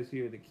what it says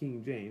here in the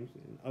King James,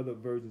 and other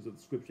versions of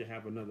the scripture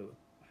have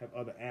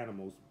other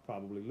animals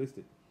probably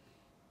listed.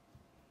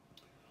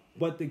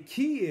 But the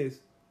key is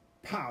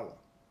power,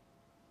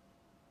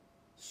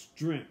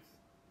 strength.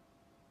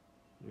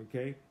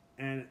 Okay,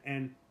 and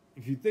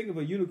if you think of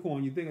a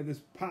unicorn, you think of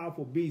this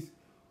powerful beast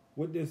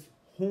with this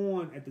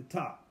horn at the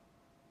top.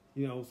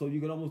 So you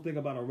can almost think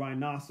about a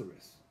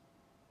rhinoceros,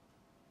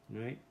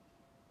 right?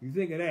 You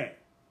think of that,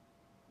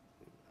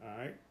 all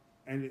right?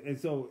 And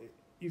so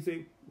you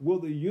say, will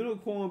the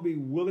unicorn be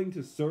willing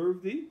to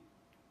serve thee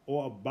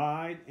or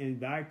abide in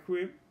thy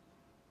crib?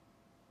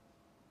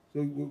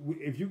 So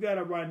if you got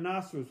a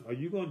rhinoceros, are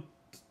you going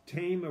to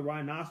tame a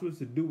rhinoceros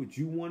to do what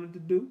you want it to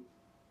do?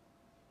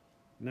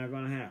 Not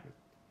going to happen.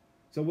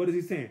 So what is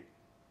he saying?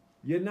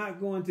 You're not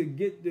going to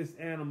get this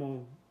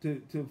animal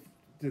to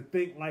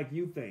think like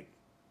you think.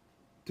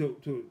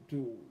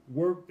 To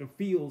work the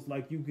fields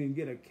like you can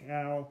get a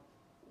cow,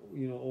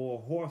 or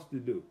a horse to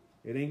do.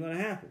 It ain't gonna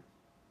happen.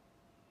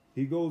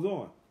 He goes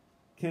on.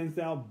 Canst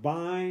thou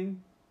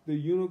bind the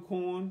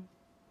unicorn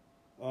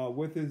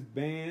with his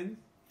bands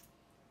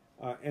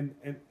and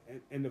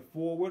the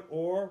forward,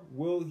 or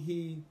will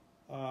he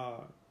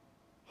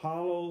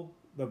hollow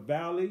the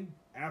valley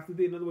after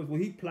thee? In other words, will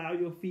he plow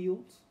your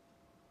fields?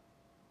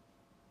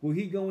 Will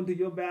he go into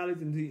your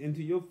valleys,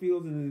 into your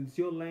fields, and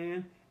into your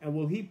land? And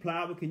will he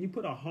plow it? Can you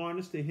put a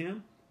harness to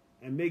him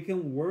and make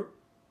him work?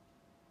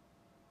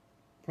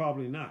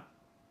 Probably not.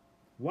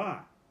 Why?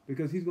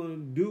 Because he's going to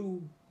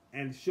do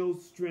and show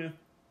strength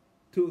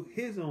to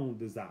his own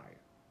desire.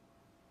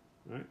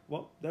 All right?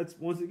 Well, that's,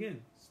 once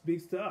again,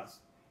 speaks to us.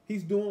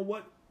 He's doing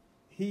what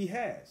he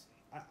has.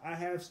 I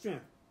have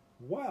strength.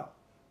 Well,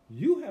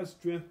 you have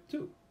strength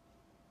too.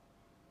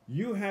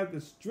 You have the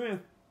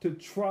strength to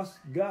trust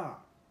God,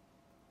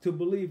 to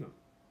believe him.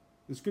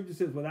 The scripture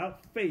says,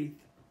 without faith,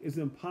 it's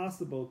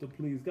impossible to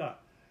please God.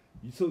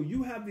 So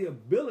you have the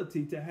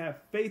ability to have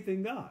faith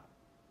in God.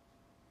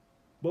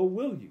 But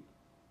will you?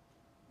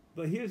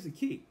 But here's the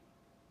key.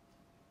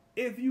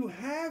 If you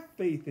have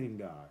faith in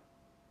God,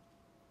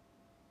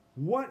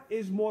 what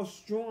is more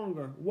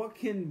stronger? What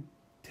can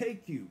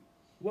take you?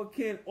 What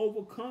can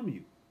overcome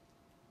you?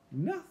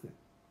 Nothing.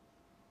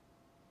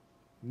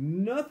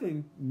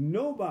 Nothing,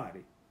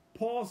 nobody.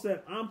 Paul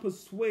said, I'm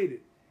persuaded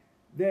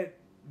that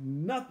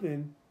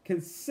nothing can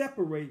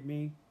separate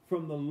me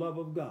from the love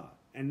of God.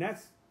 And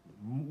that's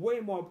way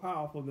more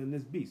powerful than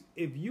this beast.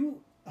 If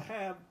you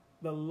have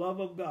the love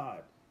of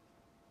God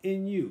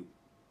in you,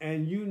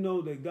 and you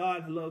know that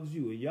God loves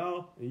you,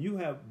 and you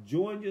have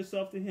joined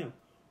yourself to him,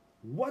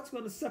 what's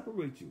going to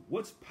separate you?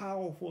 What's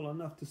powerful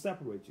enough to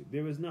separate you?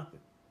 There is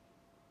nothing.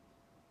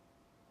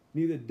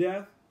 Neither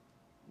death,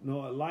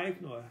 nor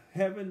life, nor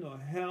heaven, nor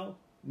hell,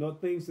 nor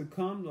things to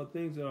come, nor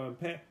things that are in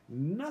past.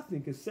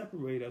 Nothing can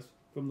separate us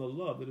from the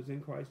love that is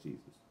in Christ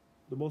Jesus.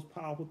 The most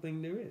powerful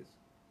thing there is.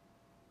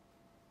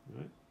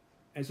 Right?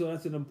 And so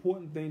that's an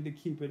important thing to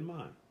keep in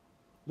mind.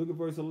 Look at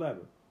verse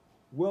 11.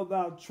 Wilt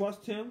thou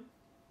trust him?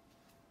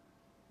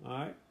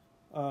 All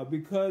right.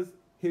 Because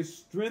his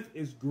strength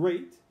is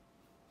great,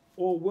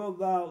 or wilt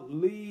thou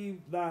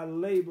leave thy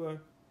labor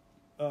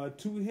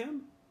to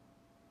him?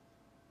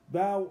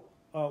 Thou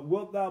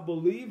wilt thou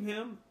believe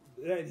him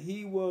that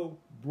he will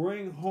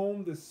bring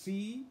home the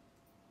seed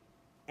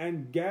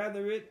and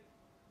gather it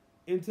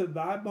into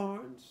thy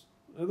barns?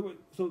 In other words,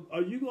 so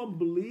are you going to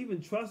believe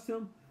and trust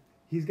him?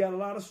 He's got a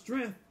lot of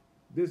strength.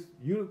 This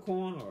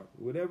unicorn or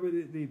whatever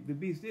the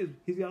beast is,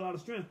 he's got a lot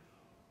of strength.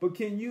 But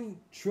can you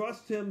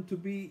trust him to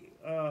be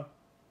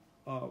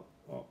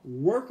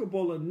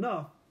workable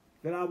enough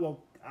that I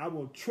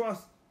will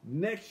trust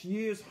next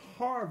year's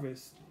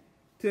harvest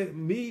to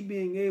me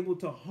being able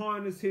to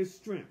harness his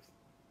strength?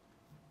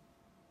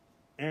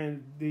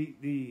 And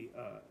the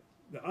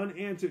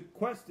unanswered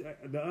question,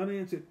 the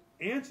unanswered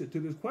answer to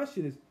this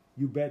question is,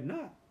 you bet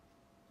not.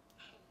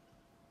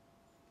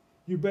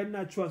 You better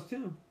not trust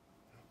him.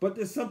 But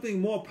there's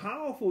something more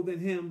powerful than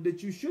him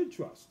that you should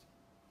trust.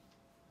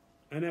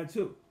 And that's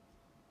who?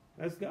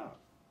 That's God.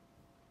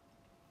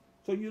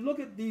 So you look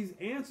at these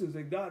answers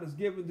that God has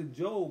given to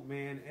Job,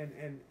 man,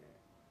 and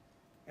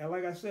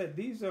like I said,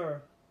 these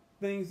are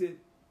things that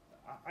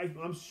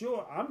I'm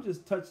sure I'm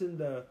just touching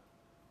the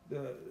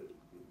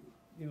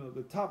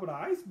top of the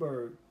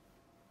iceberg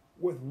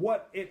with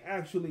what it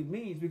actually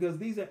means, because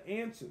these are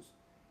answers.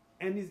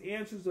 And these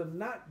answers are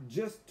not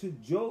just to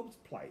Job's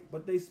plight,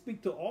 but they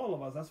speak to all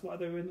of us. That's why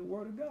they're in the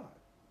Word of God.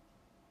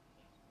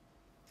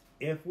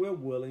 If we're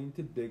willing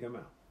to dig them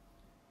out.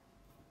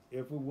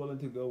 If we're willing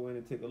to go in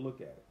and take a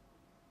look at it.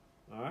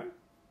 All right?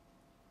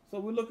 So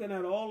we're looking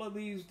at all of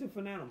these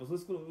different animals.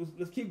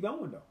 Let's keep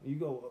going, though. You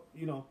go,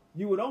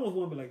 you would almost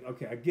want to be like,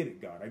 okay, I get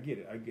it, God. I get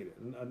it.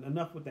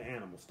 Enough with the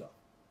animal stuff.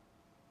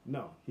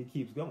 No, he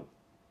keeps going.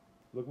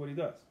 Look what he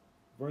does.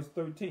 Verse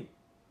 13.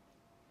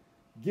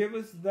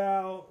 Givest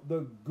thou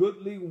the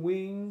goodly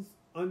wings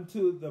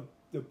unto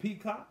the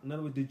peacock? In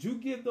other words, did you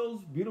give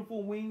those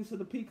beautiful wings to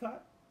the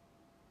peacock?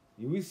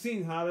 We've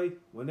seen how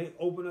when they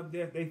open up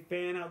they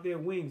fan out their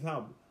wings,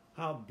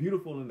 how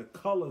beautiful and the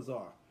colors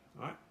are.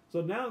 All right. So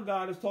now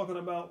God is talking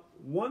about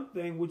one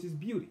thing, which is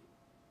beauty.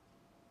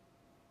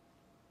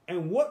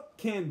 And what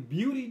can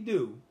beauty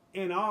do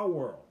in our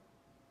world?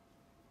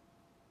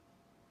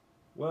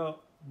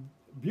 Well,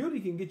 beauty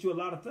can get you a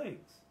lot of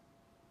things.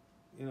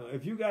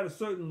 If you got a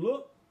certain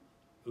look,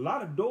 a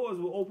lot of doors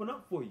will open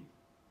up for you.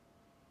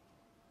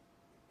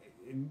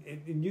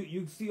 And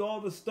you see all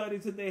the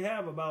studies that they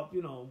have about,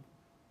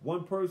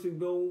 one person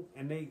go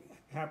and they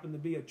happen to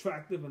be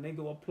attractive and they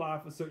go apply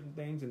for certain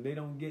things and they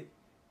don't get,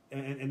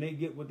 and they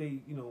get what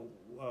they,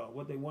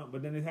 what they want.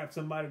 But then they have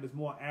somebody that's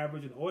more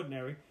average and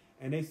ordinary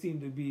and they seem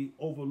to be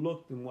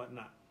overlooked and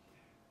whatnot.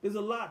 There's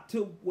a lot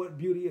to what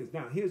beauty is.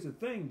 Now, here's the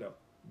thing, though.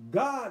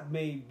 God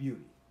made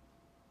beauty.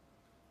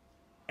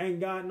 And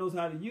God knows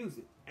how to use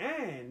it.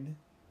 And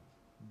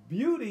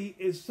beauty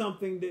is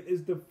something that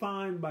is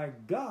defined by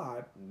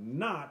God,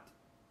 not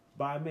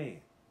by man.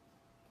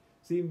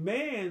 See,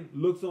 man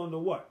looks on the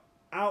what?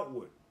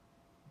 Outward.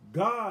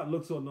 God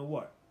looks on the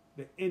what?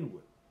 The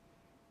inward.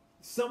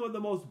 Some of the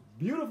most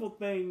beautiful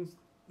things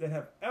that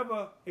have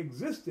ever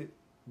existed,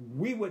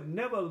 we would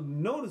never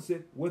notice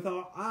it with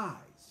our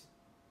eyes.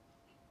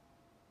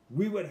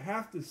 We would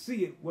have to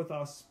see it with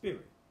our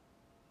spirit.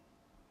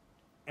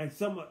 And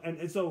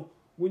so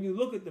when you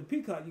look at the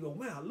peacock, you go,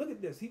 wow, look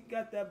at this. He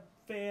got that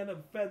fan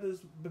of feathers,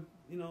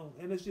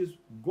 and it's just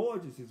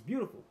gorgeous. It's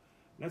beautiful.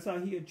 That's how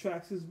he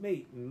attracts his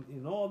mate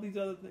and all these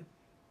other things.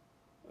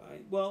 All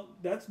right, well,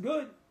 that's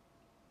good.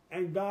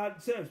 And God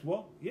says,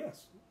 well,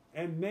 yes.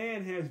 And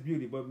man has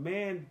beauty, but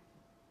man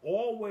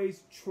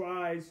always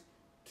tries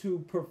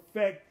to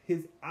perfect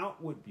his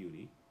outward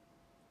beauty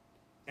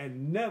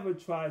and never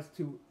tries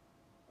to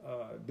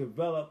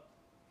develop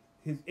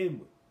his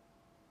inward.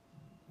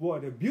 Boy,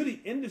 the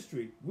beauty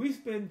industry, we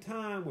spend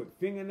time with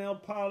fingernail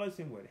polish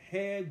and with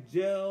hair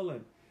gel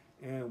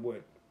and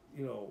with,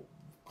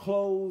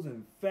 clothes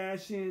and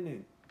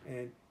fashion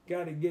and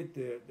got to get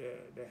the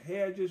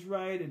hair just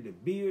right and the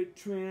beard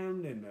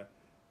trimmed and,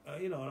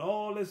 and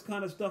all this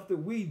kind of stuff that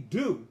we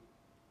do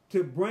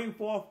to bring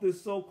forth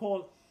this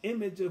so-called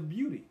image of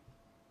beauty.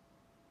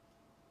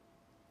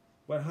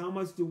 But how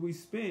much do we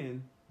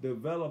spend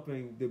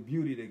developing the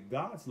beauty that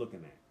God's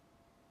looking at?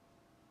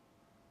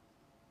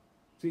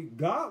 See,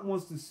 God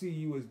wants to see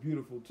you as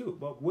beautiful too.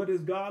 But what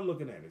is God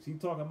looking at? Is he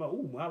talking about,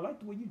 ooh, I like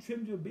the way you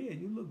trimmed your beard.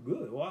 You look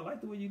good. Or I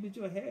like the way you did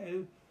your hair.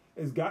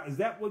 Is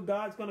that what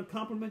God's going to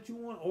compliment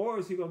you on? Or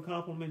is he going to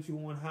compliment you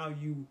on how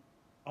you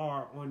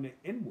are on the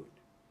inward?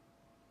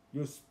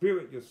 Your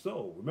spirit, your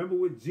soul. Remember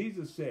what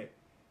Jesus said.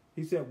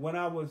 He said, when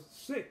I was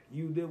sick,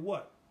 you did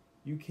what?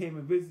 You came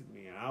and visited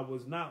me. And I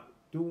was not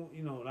doing,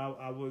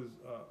 I was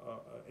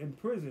in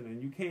prison and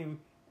you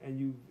came and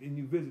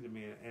you visited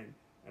me.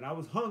 And I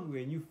was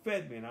hungry and you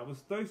fed me, and I was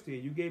thirsty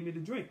and you gave me to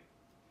drink.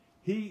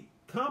 He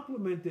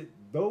complimented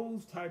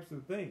those types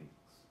of things.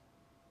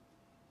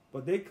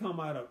 But they come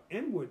out of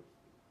inward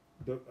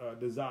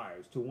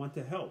desires to want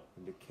to help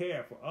and to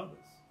care for others.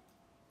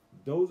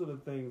 Those are the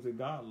things that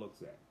God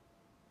looks at.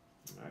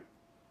 All right?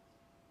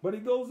 But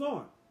he goes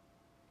on.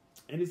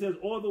 And he says,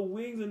 all the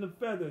wings and the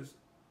feathers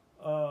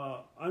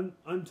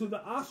unto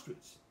the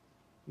ostrich.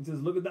 He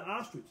says, look at the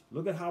ostrich.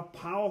 Look at how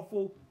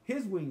powerful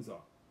his wings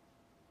are.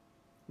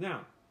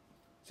 Now,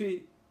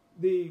 see,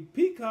 the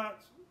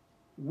peacock's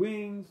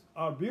wings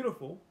are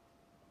beautiful,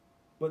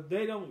 but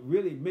they don't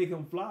really make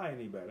them fly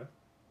any better.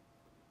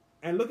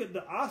 And look at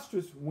the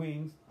ostrich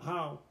wings,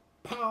 how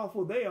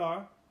powerful they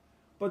are,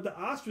 but the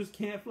ostrich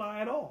can't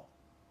fly at all.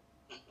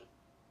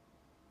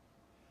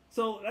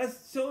 So that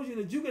shows you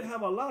that you can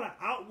have a lot of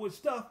outward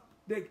stuff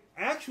that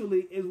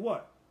actually is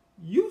what?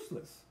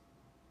 Useless.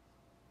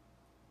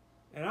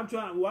 And I'm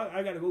trying, well,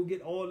 I got to go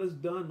get all this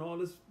done, all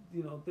this,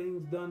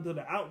 things done to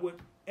the outward,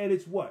 and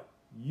it's what?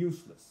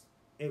 Useless.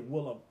 It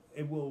will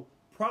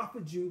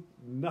profit you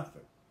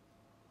nothing.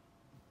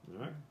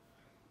 All right?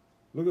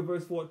 Look at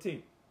verse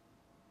 14.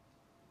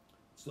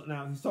 So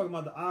now he's talking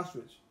about the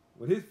ostrich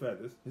with his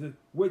feathers. He says,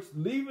 which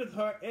leaveth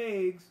her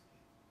eggs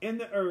in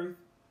the earth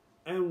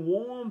and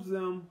warms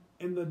them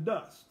in the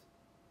dust.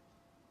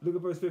 Look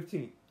at verse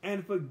 15.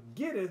 And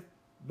forgetteth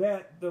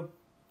that the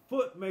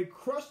foot may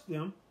crush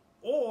them,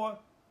 or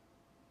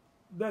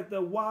that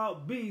the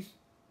wild beast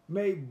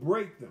may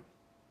break them.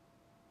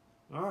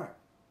 All right.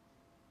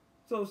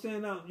 So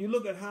saying now, you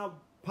look at how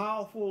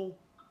powerful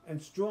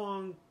and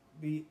strong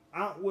the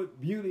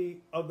outward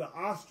beauty of the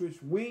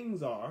ostrich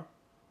wings are,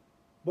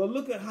 but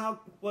look at how,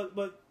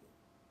 but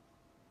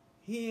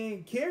he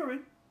ain't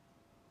caring,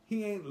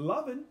 he ain't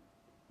loving.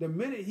 The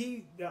minute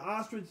the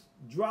ostrich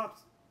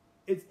drops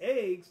its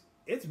eggs,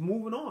 it's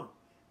moving on.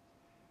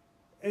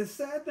 And the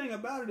sad thing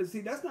about it is, see,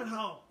 that's not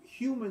how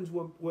humans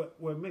were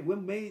made. We're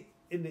made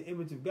in the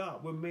image of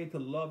God. We're made to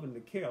love and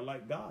to care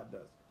like God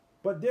does.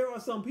 But there are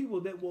some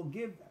people that will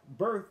give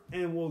birth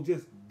and will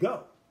just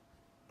go.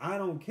 I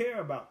don't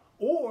care about.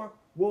 Or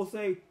will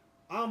say,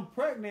 I'm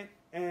pregnant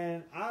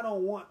and I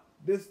don't want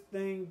this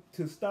thing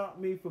to stop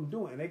me from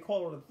doing it. And they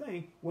call it a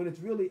thing when it's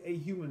really a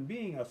human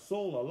being, a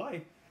soul, a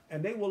life,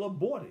 and they will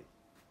abort it.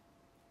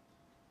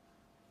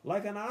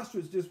 Like an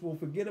ostrich just will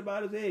forget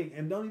about his egg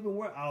and don't even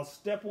worry. I'll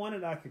step on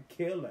it, I could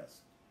care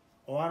less.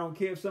 Or I don't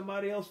care if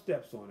somebody else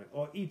steps on it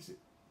or eats it.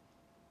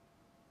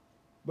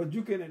 But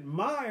you can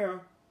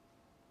admire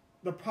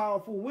the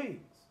powerful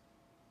wings.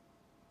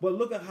 But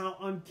look at how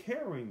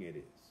uncaring it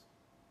is.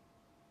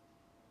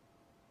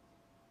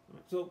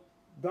 So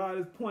God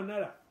is pointing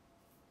that out.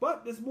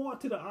 But there's more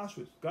to the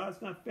ostrich.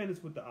 God's not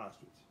finished with the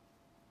ostrich.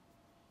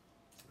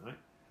 All right?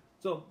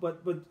 So,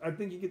 but I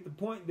think you get the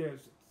point there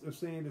of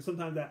saying that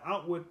sometimes that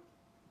outward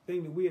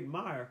thing that we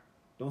admire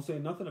don't say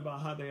nothing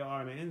about how they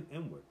are in the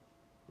inward.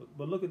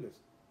 But look at this.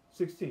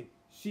 16.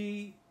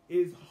 She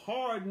is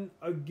hardened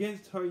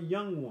against her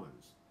young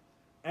ones,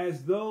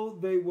 as though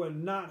they were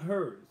not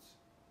hers.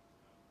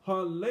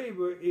 Her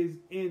labor is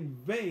in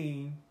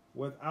vain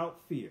without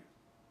fear.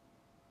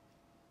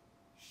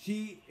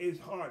 She is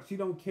hard. She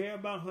don't care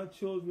about her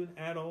children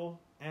at all.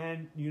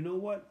 And you know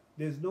what?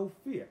 There's no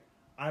fear.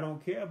 I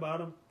don't care about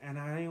them, and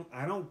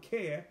I don't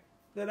care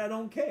that I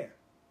don't care.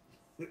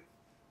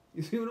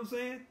 You see what I'm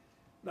saying?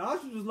 The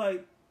ostrich was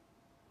like,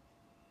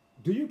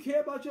 do you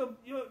care about your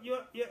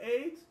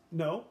eggs?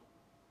 No.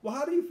 Well,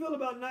 how do you feel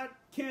about not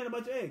caring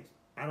about your eggs?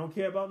 I don't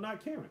care about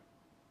not caring.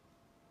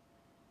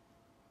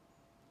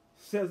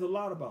 Says a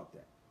lot about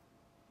that.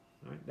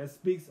 Right? That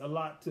speaks a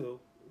lot to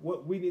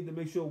what we need to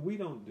make sure we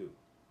don't do.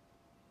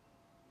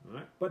 All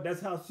right? But that's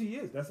how she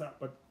is. That's how.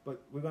 But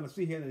we're going to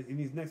see here in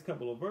these next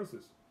couple of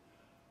verses.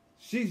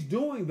 She's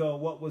doing though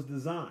what was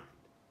designed.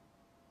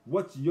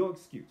 What's your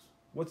excuse?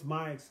 What's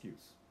my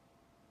excuse?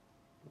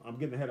 I'm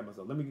getting ahead of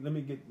myself. Let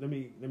me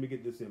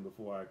get this in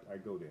before I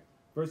go there.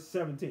 Verse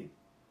 17.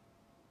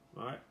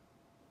 All right,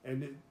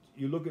 and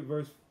you look at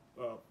verse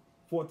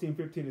 14,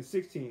 15, and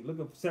 16. Look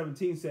at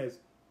 17 says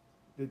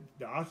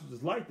the ostrich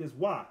is like this.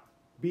 Why?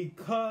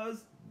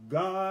 Because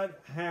God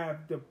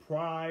hath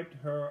deprived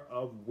her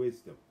of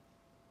wisdom,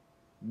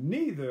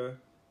 neither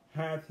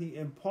hath he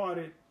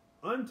imparted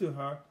unto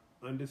her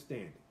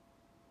understanding.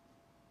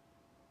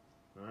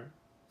 All right.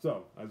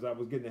 So, as I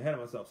was getting ahead of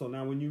myself. So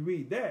now when you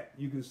read that,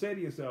 you can say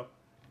to yourself,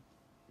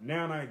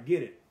 now I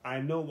get it. I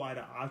know why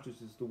the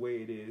ostrich is the way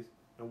it is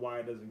and why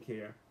it doesn't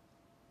care.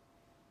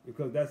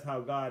 Because that's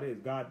how God is.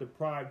 God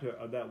deprived her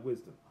of that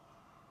wisdom.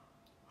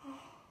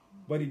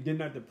 But he did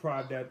not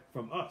deprive that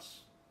from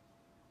us.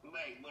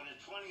 Right, but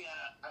it's funny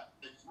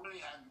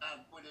how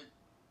God put it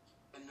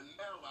in the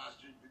male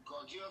ostrich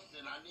because you're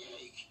sitting on the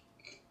egg.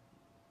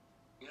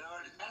 You know,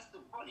 that's the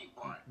funny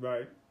part.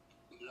 Right.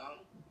 You know?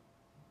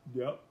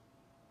 Yep.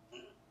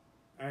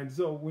 And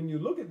so when you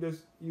look at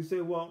this, you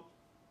say, well,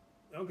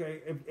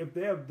 okay, if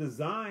they have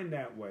designed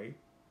that way,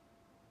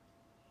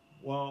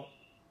 well,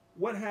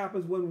 what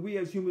happens when we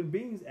as human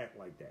beings act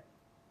like that?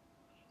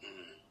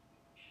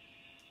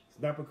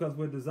 It's not because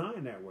we're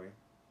designed that way.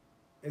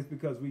 It's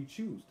because we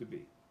choose to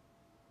be.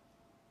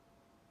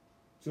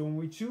 So when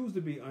we choose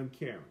to be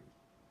uncaring,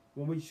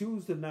 when we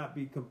choose to not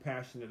be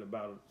compassionate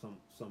about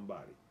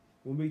somebody,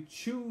 when we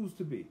choose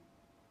to be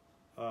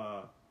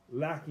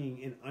lacking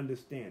in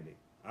understanding,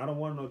 I don't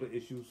want to know the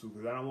issues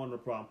because I don't want to know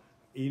the problem.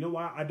 And you know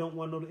why I don't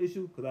want to know the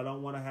issue? Because I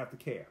don't want to have to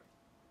care.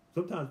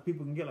 Sometimes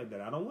people can get like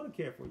that. I don't want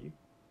to care for you.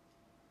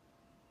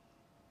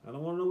 I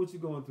don't want to know what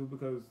you're going through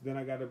because then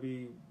I got to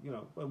be,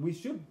 but we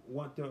should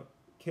want to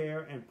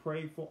care, and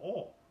pray for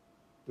all.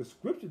 The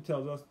scripture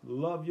tells us,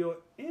 love your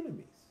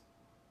enemies.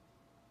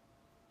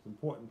 It's an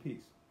important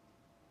piece.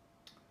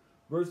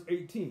 Verse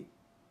 18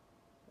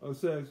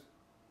 says,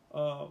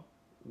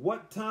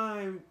 what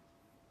time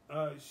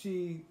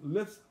she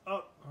lifts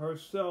up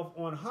herself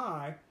on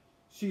high,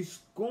 she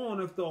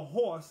scorneth the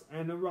horse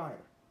and the rider.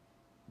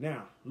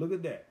 Now, look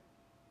at that.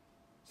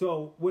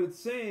 So what it's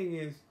saying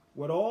is,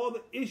 with all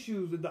the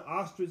issues that the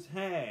ostrich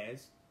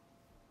has,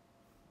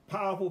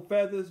 powerful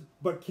feathers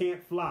but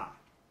can't fly,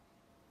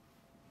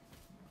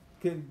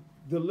 can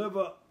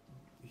deliver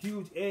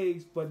huge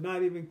eggs but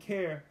not even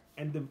care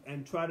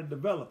and try to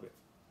develop it.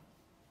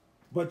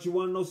 But you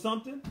want to know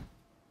something?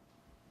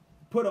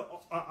 Put an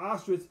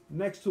ostrich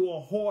next to a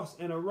horse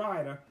and a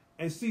rider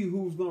and see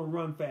who's going to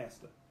run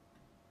faster.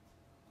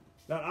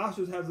 That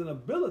ostrich has an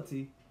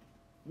ability.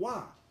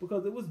 Why?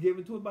 Because it was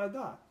given to it by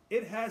God.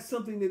 It has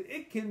something that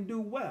it can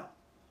do well.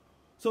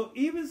 So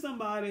even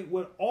somebody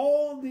with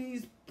all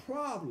these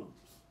problems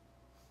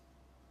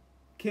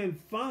can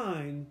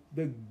find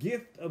the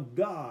gift of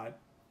God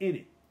in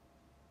it.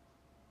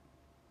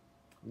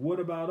 What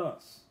about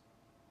us?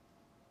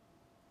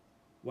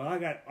 Well, I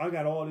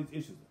got all these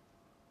issues.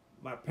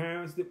 My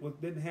parents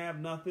didn't have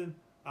nothing.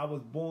 I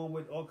was born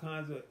with all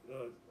kinds of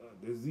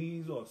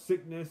disease or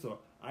sickness, or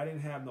I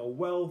didn't have no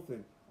wealth,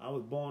 and I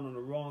was born on the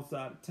wrong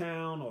side of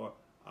town, or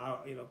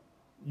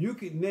you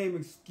could name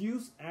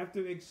excuse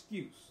after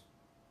excuse.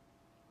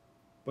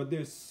 But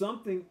there's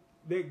something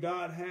that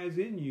God has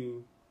in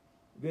you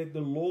that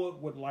the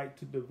Lord would like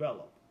to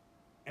develop.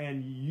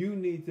 And you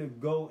need to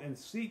go and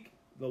seek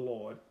the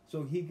Lord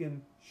so he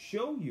can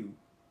show you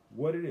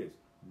what it is.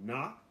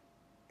 Knock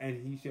and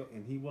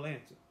he will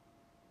answer.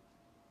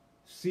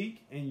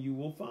 Seek and you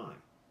will find.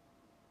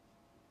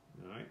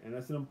 All right? And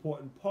that's an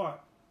important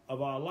part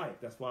of our life.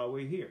 That's why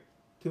we're here.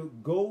 To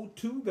go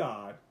to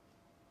God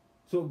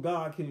so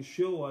God can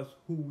show us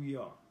who we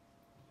are.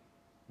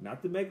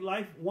 Not to make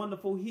life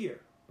wonderful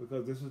here,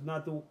 because this is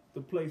not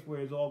the place where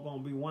it's all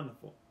going to be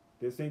wonderful.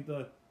 This ain't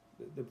the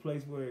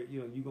place where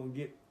you're going to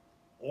get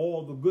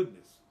all the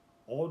goodness.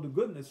 All the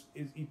goodness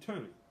is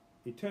eternity.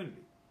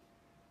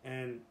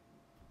 And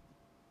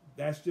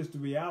that's just the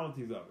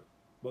realities of it.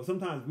 But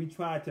sometimes we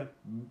try to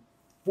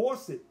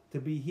force it to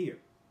be here.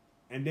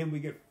 And then we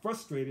get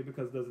frustrated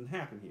because it doesn't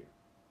happen here.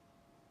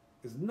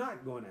 It's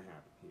not going to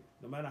happen here.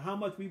 No matter how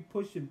much we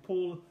push and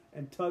pull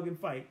and tug and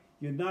fight,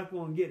 you're not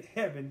going to get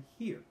heaven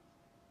here.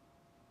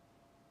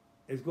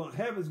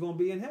 Heaven's going to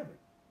be in heaven.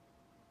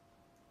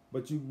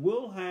 But you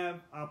will have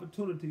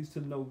opportunities to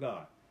know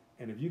God.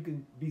 And if you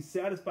can be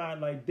satisfied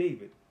like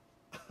David,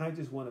 I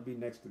just want to be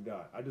next to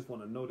God. I just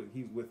want to know that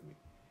he's with me.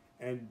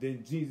 And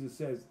then Jesus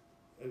says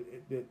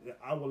that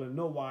I will in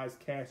no wise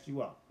cast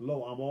you out.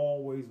 Lo, I'm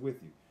always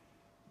with you.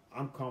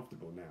 I'm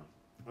comfortable now.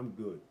 I'm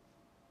good.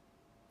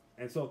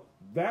 And so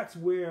that's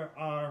where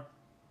our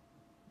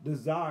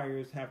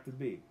desires have to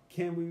be.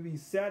 Can we be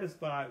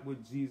satisfied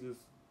with Jesus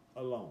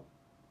alone?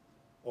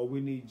 Or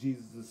we need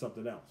Jesus as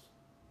something else?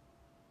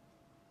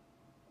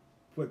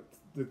 But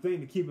the thing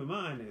to keep in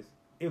mind is,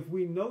 if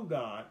we know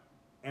God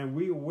and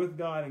we are with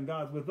God and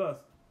God's with us,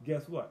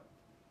 guess what?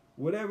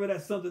 Whatever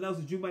that something else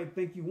that you might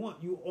think you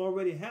want, you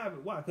already have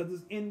it. Why? Because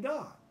it's in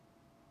God.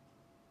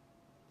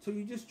 So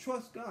you just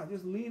trust God.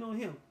 Just lean on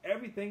him.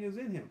 Everything is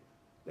in him.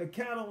 The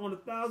cattle on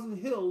 1,000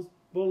 hills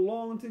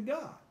belong to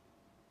God.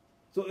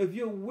 So if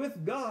you're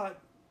with God,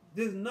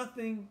 there's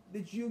nothing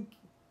that you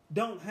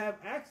don't have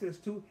access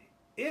to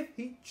if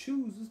he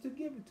chooses to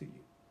give it to you.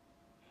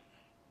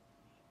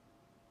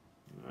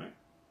 All right.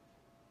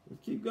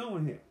 Let's keep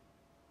going here.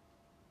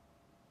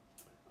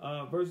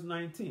 Verse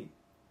 19.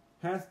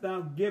 Hast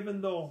thou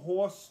given the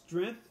horse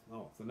strength?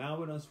 Oh, so now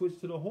we're going to switch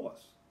to the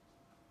horse.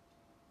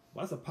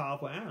 Well, that's a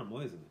powerful animal,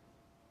 isn't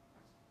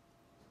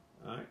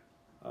it? All right.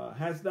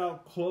 Hast thou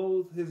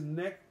clothed his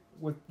neck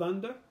with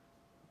thunder?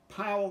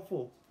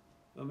 Powerful.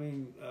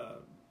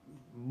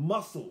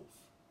 Muscles.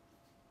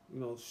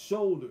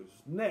 Shoulders,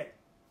 neck.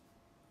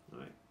 All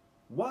right.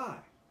 Why?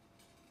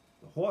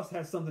 The horse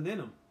has something in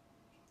him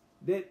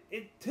that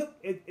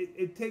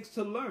it takes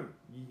to learn.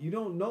 You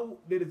don't know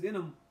that it's in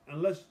him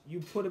unless you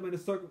put him in a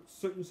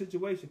certain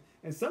situation.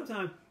 And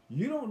sometimes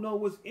you don't know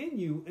what's in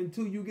you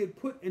until you get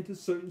put into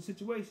certain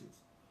situations.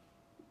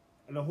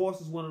 And the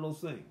horse is one of those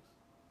things.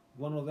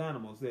 One of those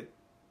animals that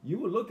you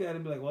would look at it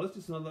and be like, well, it's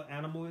just another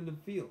animal in the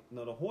field.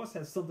 No, the horse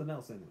has something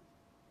else in it.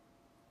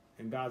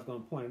 And God's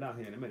going to point it out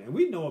here in a minute. And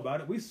we know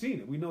about it. We've seen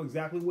it. We know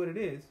exactly what it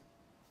is.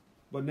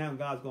 But now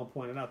God's going to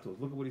point it out to us.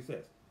 Look at what he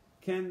says.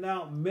 Can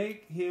thou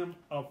make him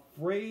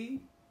afraid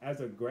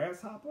as a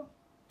grasshopper?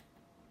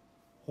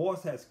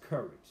 Horse has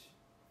courage.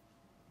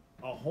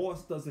 A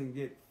horse doesn't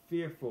get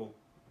fearful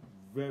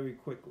very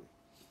quickly.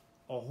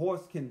 A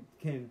horse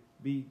can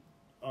be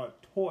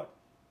taught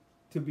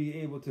to be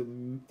able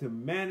to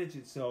manage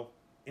itself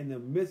in the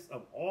midst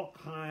of all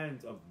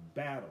kinds of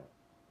battle.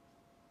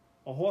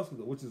 A horse can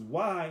do, which is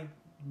why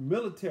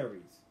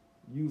militaries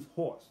use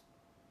horse.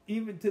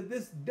 Even to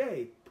this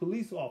day,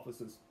 police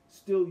officers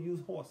still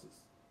use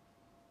horses.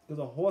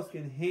 Because a horse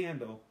can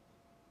handle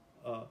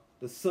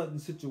the sudden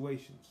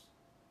situations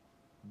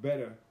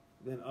better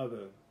than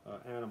other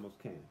animals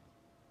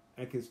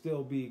and can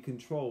still be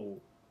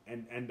controlled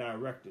and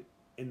directed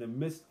in the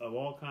midst of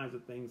all kinds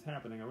of things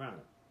happening around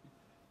it.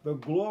 The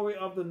glory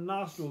of the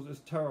nostrils is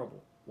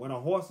terrible. When a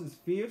horse is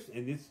fierce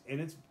and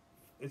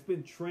it's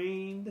been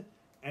trained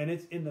and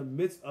it's in the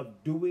midst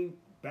of doing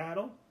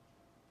battle,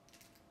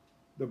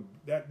 the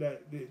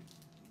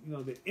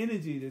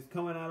energy that's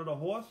coming out of the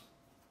horse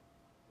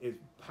is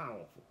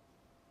powerful.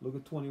 Look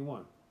at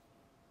 21.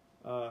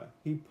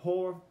 He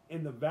poureth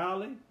in the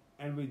valley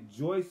and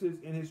rejoices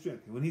in his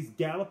strength. When he's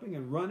galloping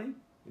and running,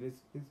 and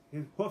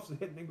his hoofs are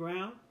hitting the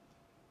ground,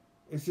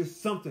 it's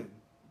just something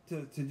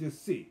to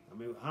just see. I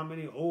mean, how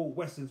many old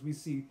westerns we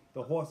see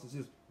the horses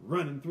just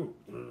running through,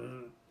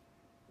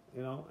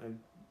 and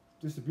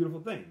just a beautiful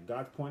thing.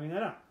 God's pointing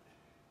that out.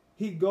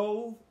 He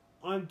goes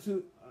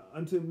unto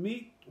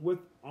meet with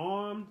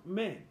armed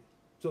men.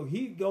 So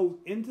he goes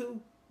into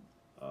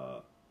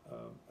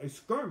a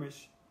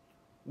skirmish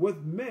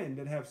with men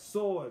that have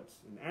swords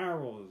and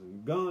arrows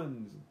and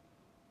guns.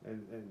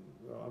 And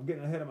I'm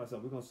getting ahead of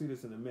myself. We're going to see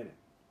this in a minute.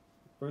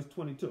 Verse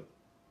 22.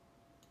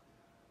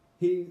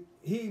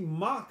 He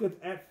mocketh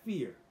at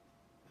fear.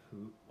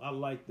 I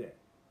like that.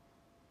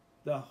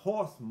 The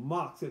horse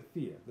mocks at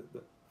fear.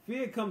 The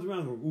fear comes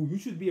around and goes, ooh, you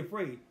should be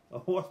afraid. The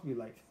horse be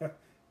like,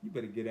 you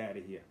better get out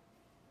of here.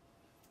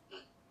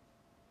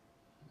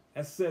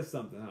 That says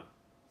something, huh?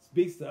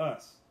 Speaks to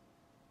us.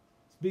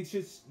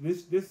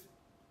 This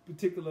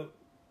particular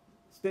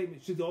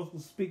statement should also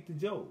speak to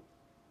Job.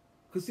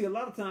 Because see, a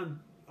lot of times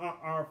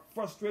our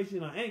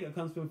frustration, our anger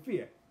comes from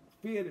fear.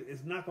 Fear that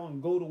it's not going to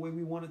go the way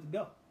we want it to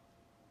go.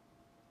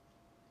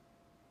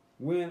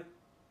 When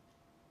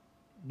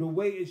the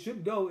way it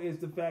should go is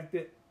the fact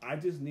that I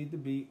just need to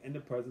be in the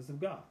presence of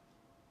God.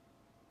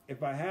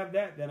 If I have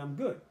that, then I'm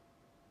good.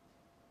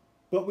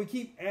 But we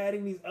keep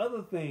adding these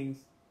other things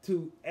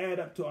to add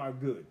up to our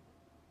good.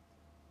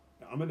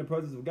 I'm in the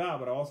presence of God,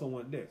 but I also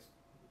want this.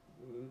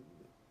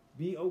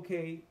 Be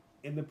okay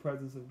in the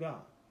presence of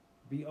God.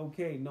 Be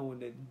okay knowing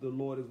that the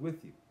Lord is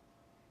with you.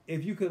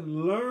 If you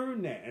can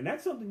learn that, and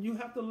that's something you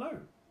have to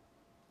learn.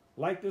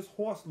 Like this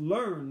horse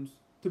learns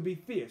to be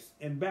fierce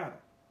in battle.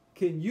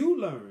 Can you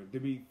learn to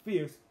be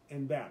fierce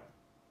in battle?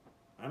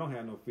 I don't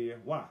have no fear.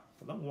 Why?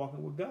 Because I'm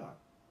walking with God.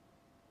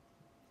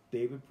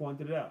 David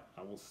pointed it out.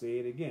 I will say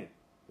it again.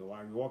 Though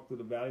I walk through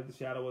the valley of the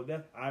shadow of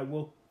death, I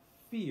will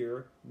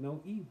fear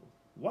no evil.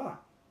 Why?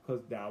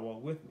 Because thou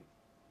art with me.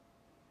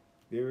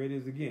 There it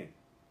is again.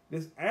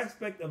 This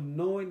aspect of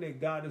knowing that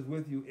God is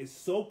with you is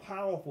so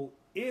powerful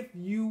if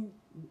you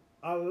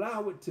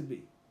allow it to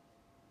be.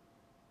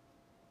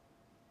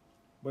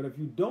 But if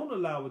you don't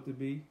allow it to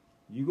be,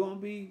 you're going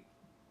to be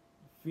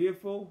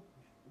fearful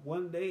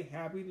one day,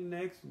 happy the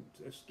next,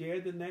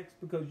 scared the next,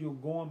 because you're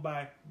going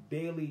by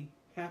daily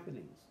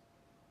happenings.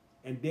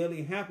 And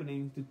daily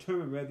happenings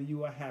determine whether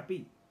you are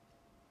happy.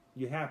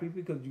 You're happy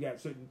because you got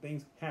certain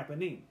things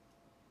happening.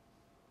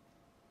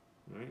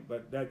 Right?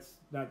 But that's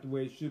not the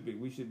way it should be.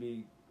 We should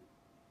be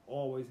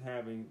always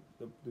having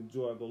the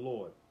joy of the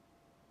Lord.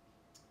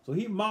 So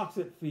he mocks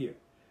at fear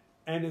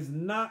and is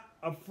not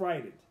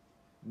affrighted,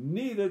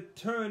 neither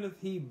turneth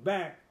he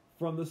back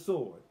from the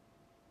sword.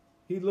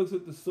 He looks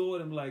at the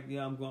sword and like,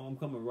 yeah, I'm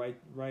coming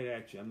right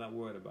at you. I'm not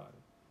worried about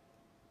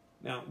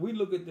it. Now, we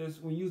look at this,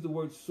 when we use the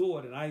word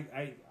sword, and I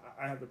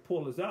have to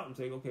pull this out and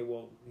say, okay,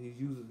 well, he's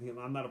using him.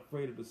 I'm not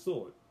afraid of the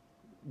sword.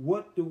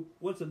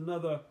 What's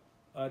another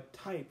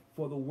type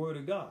for the word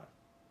of God?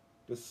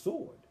 The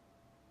sword.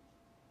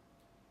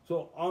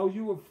 So are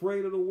you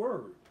afraid of the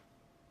word?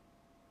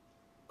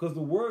 Because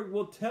the word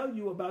will tell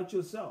you about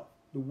yourself.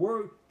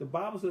 The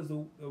Bible says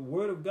the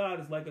word of God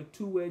is like a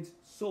two-edged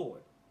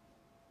sword.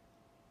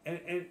 And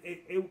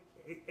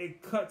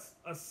it cuts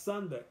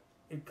asunder.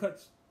 It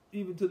cuts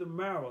even to the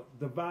marrow,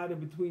 divided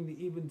between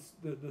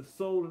the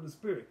soul and the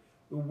spirit.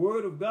 The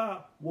word of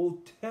God will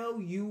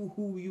tell you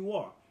who you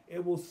are.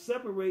 It will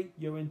separate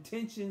your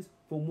intentions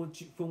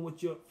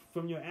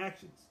from your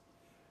actions.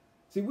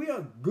 See, we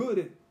are good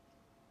at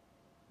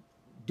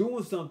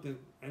doing something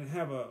and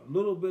have a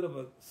little bit of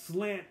a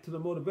slant to the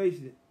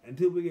motivation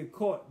until we get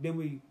caught. Then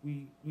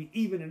we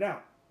even it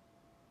out.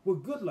 We're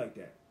good like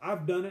that.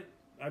 I've done it.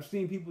 I've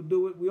seen people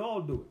do it. We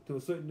all do it to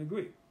a certain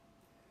degree.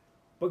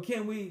 But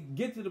can we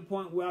get to the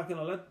point where I can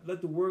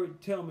let the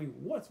word tell me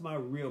what's my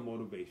real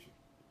motivation?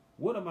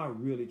 What am I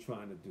really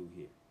trying to do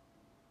here?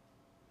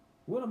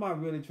 What am I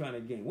really trying to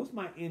gain? What's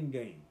my end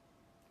game?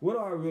 What do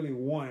I really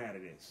want out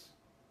of this?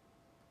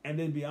 And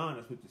then be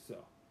honest with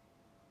yourself.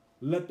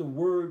 Let the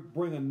word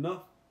bring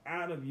enough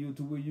out of you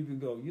to where you can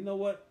go, you know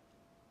what?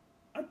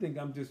 I think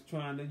I'm just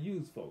trying to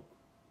use folk.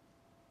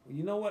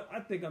 You know what? I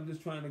think I'm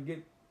just trying to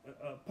get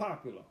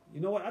popular.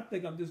 You know what? I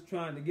think I'm just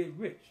trying to get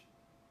rich.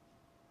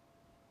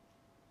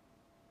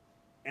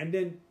 And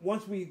then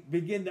once we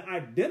begin to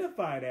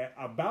identify that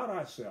about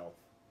ourselves,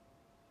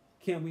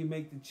 can we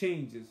make the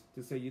changes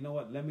to say, you know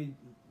what, let me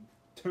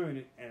turn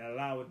it and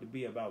allow it to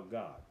be about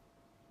God.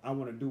 I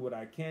want to do what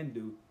I can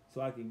do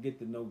so I can get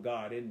to know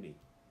God in me.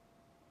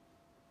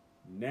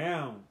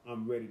 Now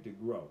I'm ready to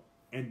grow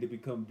and to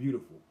become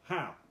beautiful.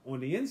 How? On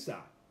the inside.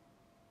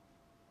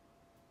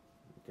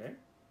 Okay?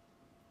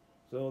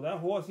 So that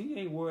horse, he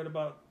ain't worried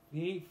about,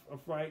 he ain't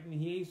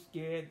frightened, he ain't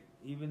scared,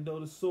 even though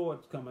the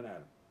sword's coming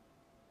at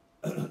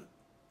him.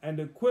 And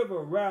the quiver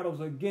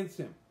rattles against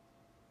him.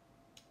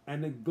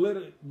 And the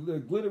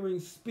glittering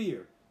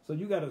spear. So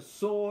you got a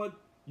sword,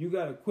 you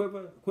got a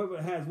quiver.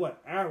 Quiver has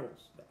what?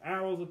 Arrows. The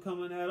arrows are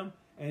coming at him,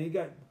 and he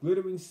got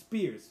glittering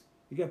spears.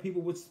 You got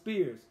people with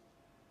spears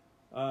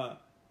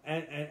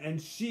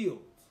and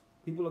shields.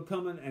 People are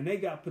coming, and they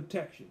got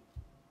protection.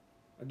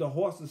 And the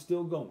horse is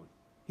still going.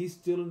 He's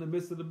still in the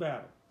midst of the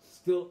battle,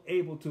 still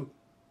able to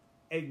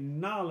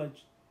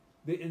acknowledge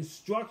the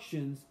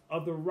instructions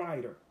of the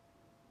rider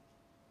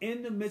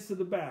in the midst of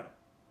the battle.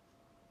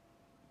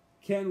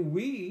 Can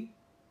we,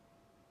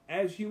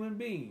 as human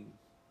beings,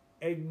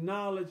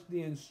 acknowledge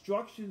the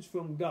instructions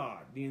from God,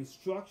 the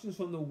instructions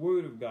from the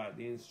Word of God,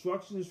 the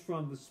instructions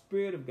from the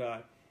Spirit of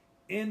God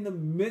in the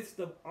midst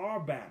of our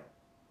battle?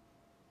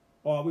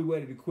 Or are we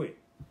ready to quit?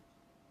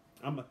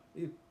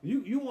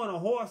 You want a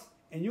horse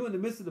and you're in the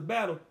midst of the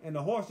battle and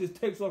the horse just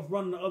takes off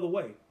running the other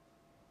way.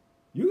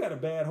 You got a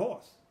bad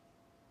horse.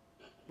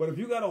 But if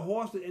you got a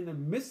horse that in the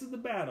midst of the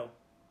battle,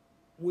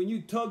 when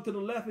you tug to the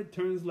left, it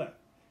turns left.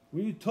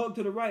 When you tug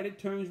to the right, it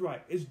turns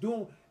right. It's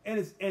doing,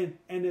 and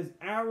there's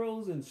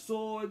arrows and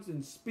swords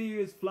and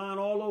spears flying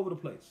all over the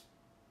place.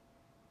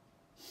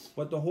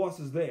 But the horse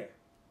is there,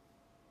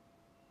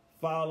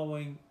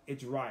 following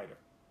its rider.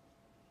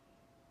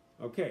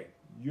 Okay,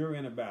 you're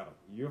in a battle.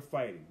 You're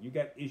fighting. You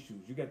got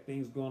issues. You got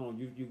things going on.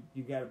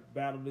 You got a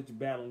battle that you're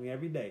battling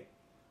every day.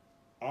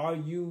 Are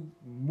you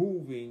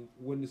moving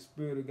when the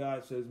Spirit of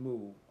God says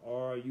move?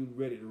 Or are you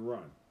ready to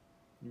run?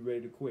 You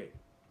ready to quit?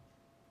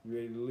 You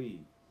ready to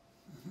leave?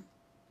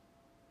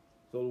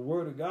 So the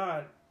Word of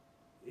God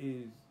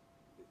is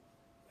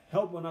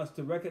helping us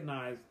to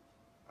recognize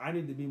I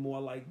need to be more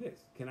like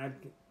this.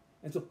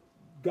 And so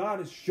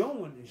God is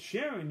showing and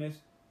sharing this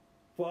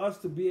for us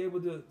to be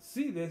able to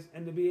see this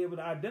and to be able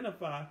to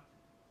identify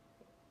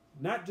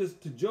not just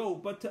to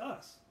Job but to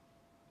us.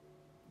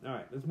 All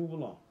right, let's move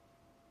along.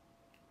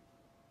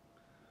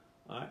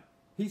 All right,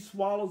 he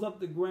swallows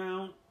up the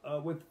ground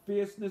with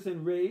fierceness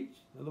and rage.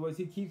 In other words,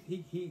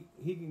 he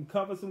can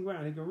cover some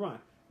ground. He can run.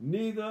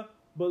 Neither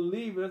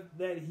believeth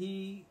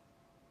he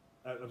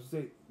that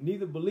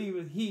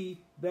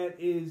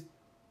is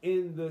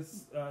in the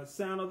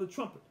sound of the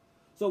trumpet.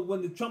 So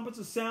when the trumpets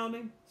are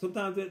sounding,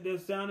 sometimes they're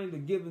sounding to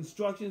give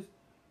instructions.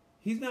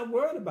 He's not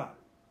worried about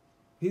it.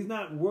 He's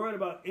not worried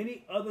about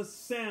any other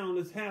sound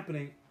that's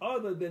happening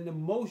other than the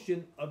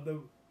motion of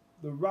the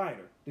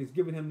rider that's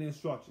giving him the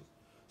instructions.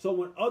 So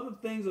when other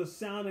things are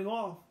sounding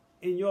off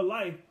in your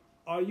life,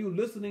 are you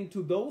listening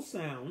to those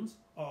sounds,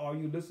 or are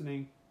you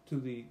listening to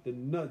the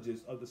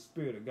nudges of the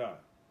Spirit of God,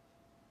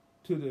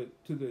 to the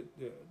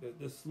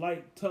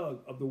slight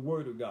tug of the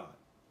Word of God?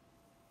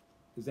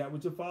 Is that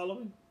what you're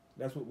following?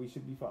 That's what we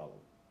should be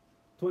following.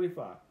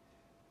 25.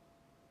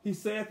 He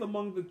saith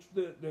among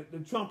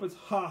the trumpets,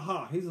 ha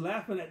ha. He's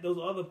laughing at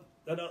those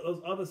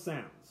other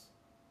sounds.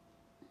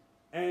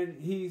 And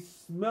he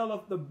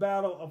smelleth the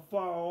battle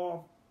afar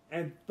off,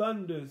 and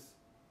thunders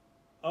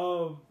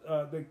of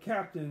the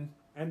captains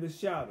and the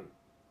shouting.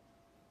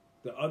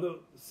 The other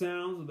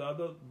sounds, the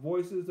other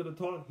voices that are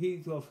taught, he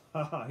goes,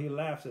 ha ha, he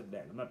laughs at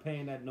that. I'm not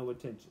paying that no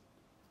attention.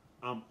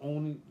 I'm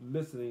only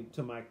listening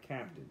to my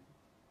captain.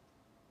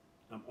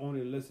 I'm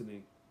only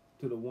listening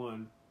to the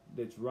one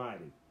that's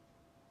riding.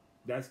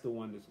 That's the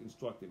one that's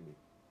instructing me.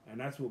 And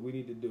that's what we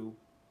need to do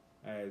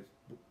as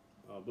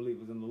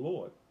believers in the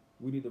Lord.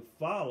 We need to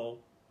follow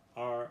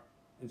our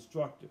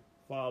instructor,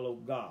 follow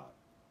God.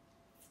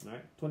 All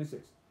right,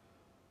 26.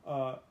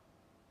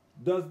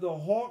 Does the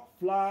hawk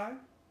fly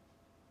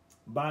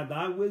by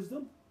thy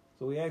wisdom?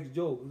 So he asked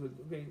Job,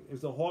 okay,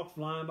 is the hawk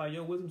flying by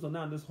your wisdom? So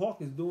now this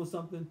hawk is doing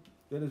something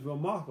that is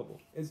remarkable.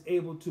 It's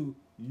able to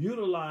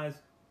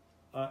utilize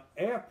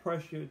air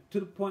pressure to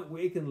the point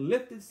where it can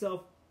lift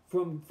itself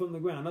from the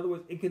ground. In other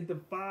words, it can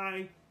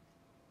defy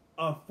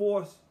a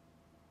force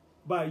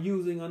by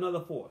using another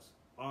force.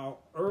 Our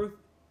earth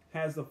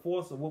has the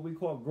force of what we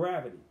call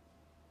gravity,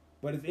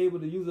 but it's able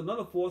to use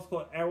another force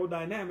called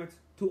aerodynamics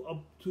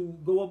to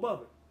go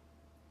above it.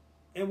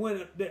 And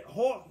when the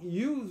hawk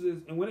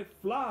uses, and when it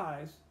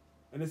flies,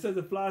 and it says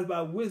it flies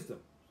by wisdom,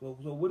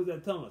 so what is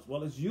that telling us?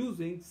 Well, it's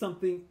using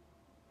something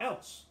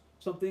else,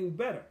 something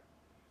better.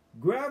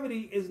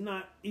 Gravity is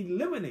not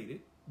eliminated.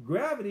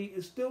 Gravity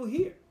is still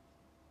here.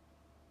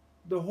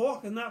 The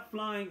hawk is not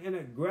flying in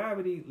a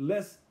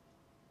gravity-less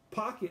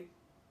pocket.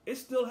 It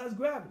still has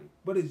gravity,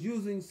 but it's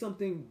using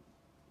something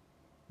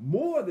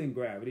more than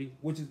gravity,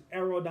 which is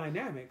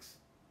aerodynamics,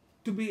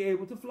 to be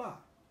able to fly.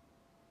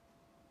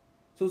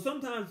 So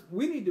sometimes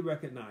we need to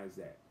recognize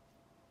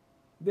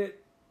that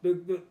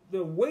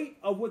the weight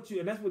of what you,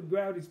 and that's what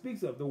gravity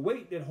speaks of, the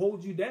weight that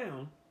holds you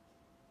down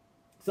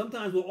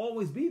sometimes will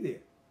always be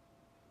there.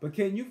 But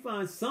can you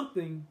find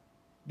something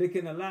that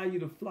can allow you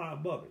to fly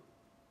above it,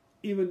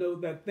 even though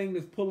that thing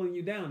that's pulling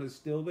you down is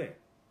still there?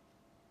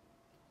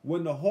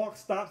 when the hawk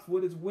stops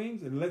with its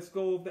wings and lets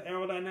go of the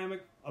aerodynamic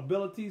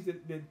abilities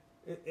that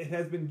it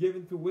has been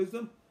given through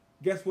wisdom,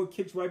 guess what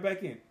kicks right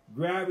back in?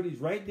 Gravity's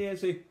right there and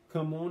say,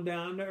 come on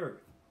down to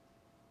earth.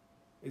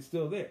 It's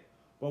still there.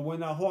 But when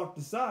the hawk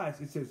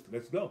decides, it says,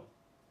 let's go.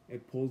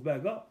 It pulls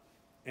back up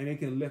and it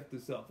can lift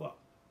itself up.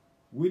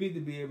 We need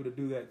to be able to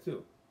do that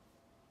too.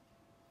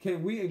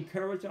 Can we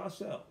encourage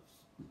ourselves?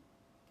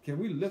 Can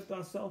we lift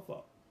ourselves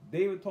up?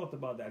 David talked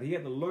about that. He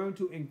had to learn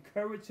to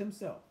encourage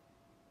himself,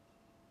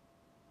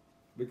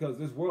 because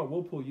this world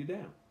will pull you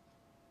down.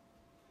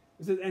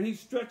 It says, and he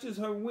stretches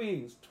her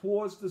wings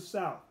towards the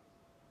south.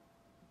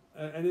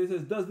 And it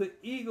says, does the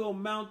eagle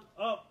mount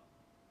up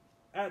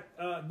at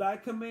thy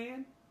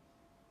command?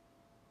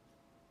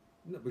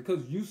 No,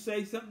 because you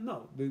say something?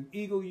 No. The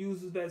eagle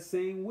uses that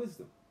same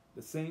wisdom,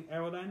 the same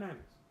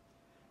aerodynamics.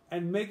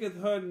 And maketh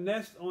her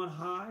nest on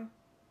high.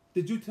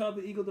 Did you tell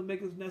the eagle to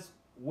make its nest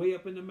way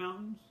up in the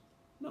mountains?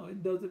 No,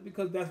 it does it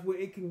because that's where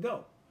it can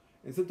go.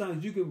 And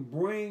sometimes you can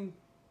bring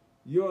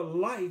your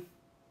life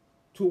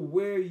to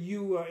where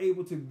you are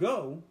able to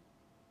go,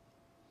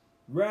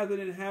 rather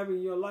than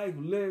having your life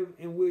live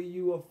in where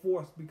you are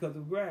forced because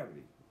of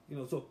gravity. You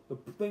know, so the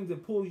things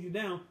that pulls you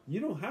down, you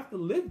don't have to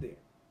live there.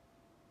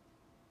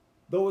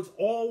 Though it's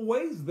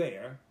always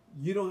there,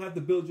 you don't have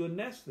to build your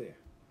nest there.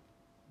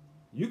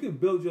 You can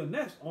build your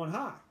nest on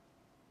high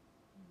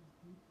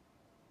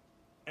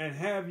and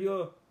have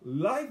your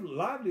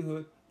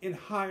livelihood in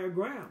higher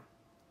ground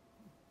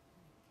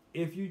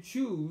if you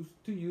choose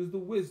to use the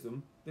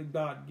wisdom that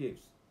God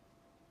gives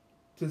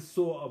to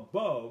soar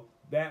above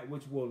that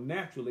which will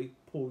naturally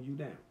pull you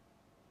down.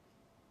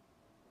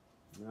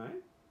 All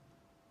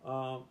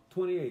right?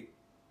 28.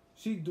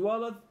 She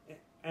dwelleth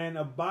and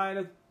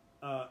abideth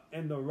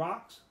in the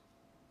rocks.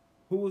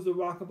 Who is the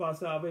rock of our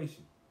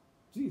salvation?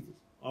 Jesus.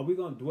 Are we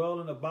going to dwell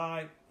and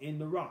abide in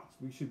the rocks?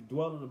 We should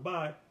dwell and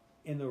abide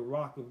in the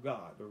rock of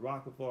God, the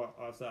rock of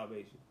our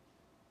salvation.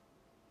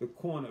 The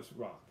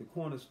rock, the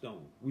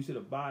cornerstone. We should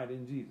abide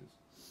in Jesus.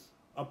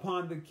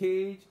 Upon the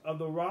cage of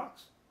the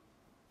rocks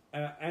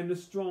and the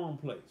strong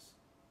place.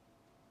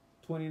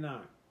 29.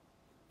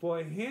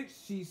 For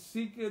hence she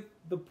seeketh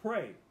the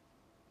prey,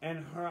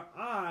 and her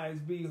eyes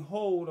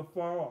behold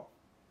afar off.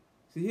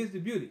 See, here's the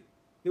beauty.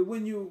 That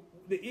when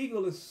the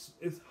eagle is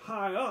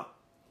high up,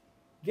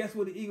 guess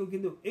what the eagle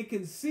can do? It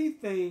can see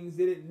things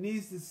that it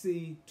needs to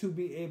see to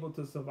be able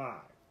to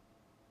survive.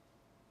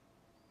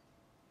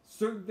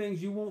 Certain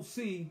things you won't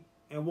see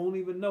and won't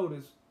even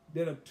notice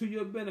that are to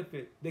your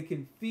benefit, that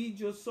can feed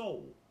your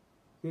soul,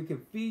 that can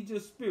feed your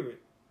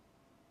spirit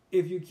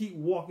if you keep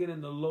walking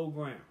in the low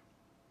ground.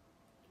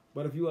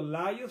 But if you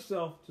allow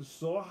yourself to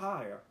soar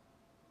higher,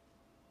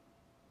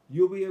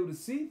 you'll be able to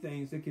see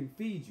things that can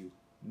feed you,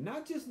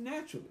 not just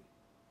naturally,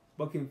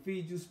 but can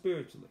feed you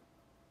spiritually.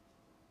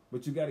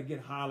 But you got to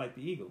get high like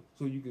the eagle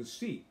so you can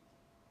see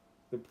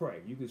the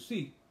prey. You can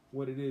see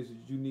what it is that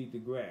you need to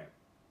grab.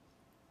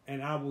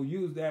 And I will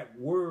use that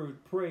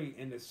word prey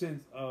in the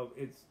sense of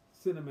its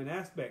sentiment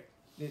aspect.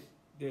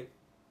 That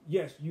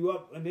yes, you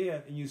up in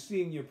there and you're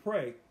seeing your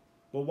prey,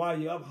 but while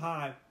you're up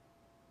high,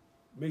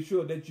 make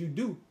sure that you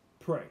do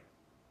pray.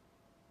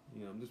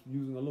 You know, I'm just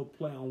using a little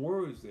play on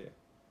words there.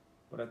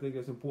 But I think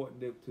it's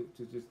important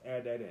to just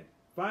add that in.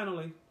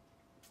 Finally,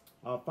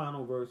 our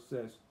final verse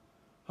says,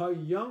 her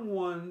young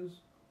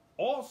ones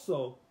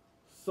also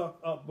suck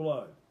up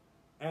blood,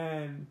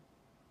 and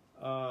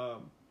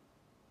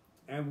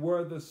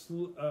where the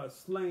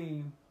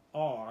slain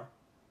are,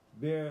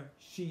 there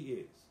she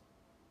is.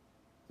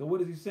 So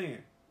what is he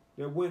saying?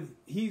 That when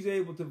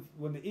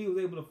the eagle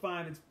is able to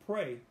find its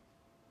prey,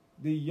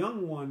 the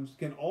young ones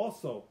can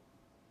also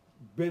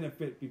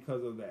benefit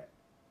because of that.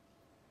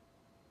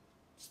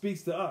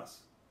 Speaks to us.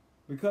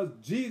 Because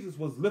Jesus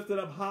was lifted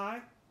up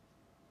high,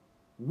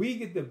 we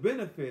get the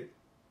benefit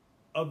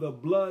of the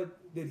blood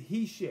that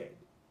he shed.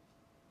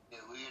 Yeah,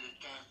 we get a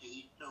chance to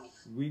eat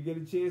too. We get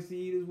a chance to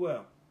eat as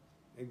well.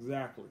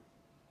 Exactly.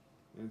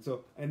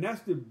 And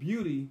that's the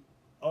beauty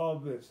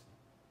of this.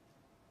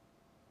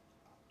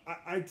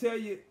 I tell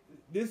you,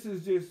 this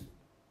is just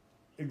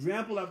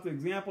example after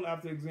example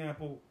after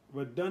example,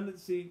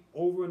 redundancy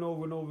over and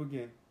over and over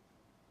again.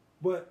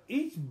 But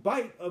each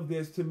bite of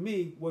this to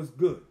me was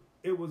good.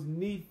 It was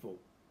needful.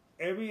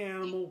 Every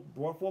animal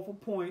brought forth a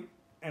point,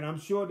 and I'm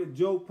sure that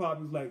Job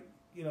probably was like,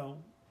 you know,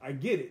 I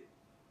get it.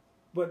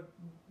 But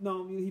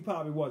no, he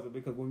probably wasn't,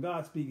 because when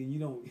God's speaking, you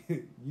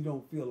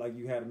don't feel like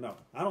you had enough.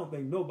 I don't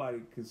think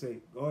nobody can say,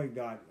 "Oh,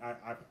 God,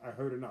 I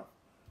heard enough."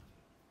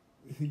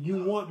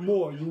 You want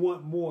more. You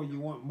want more. You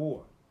want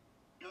more.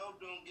 Job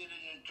don't get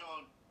it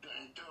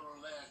until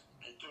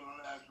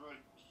the last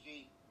verse.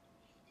 See,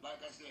 like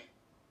I said,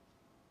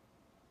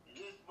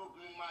 this book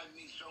reminds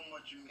me so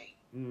much of me.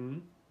 Mm-hmm.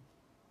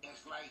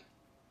 It's like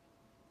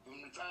from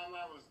the time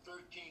I was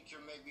 13 to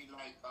maybe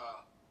like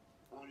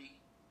 40.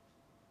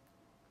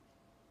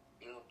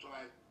 You know, till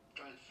I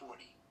turned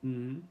 40.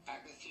 Mm-hmm. I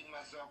can see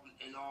myself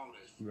in all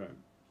this. Right.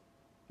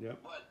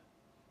 Yep. But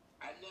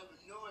I never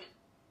knew it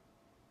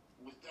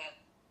was that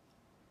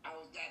I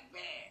was that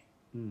bad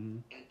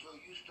until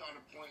you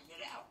started pointing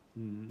it out.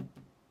 Mm-hmm.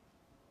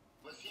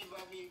 But see,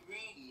 by me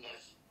reading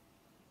this,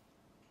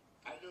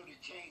 I know the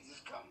change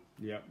is coming.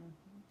 Yep.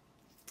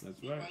 That's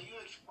See, right. when you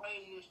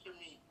explain this to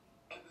me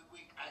every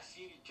week, I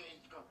see the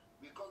change come.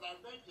 Because I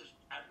read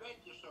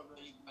this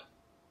already, but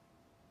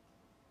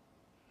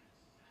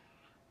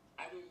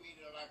I didn't read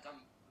it like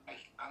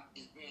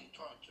it's being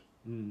taught to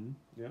me.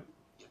 Mm-hmm. Yep.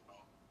 You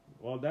know?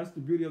 Well, that's the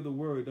beauty of the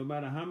word. No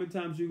matter how many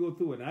times you go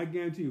through it, I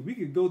guarantee you, we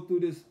could go through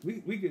this.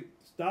 We could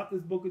stop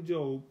this book of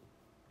Job,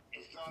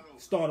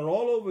 start it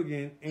all over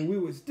again, and we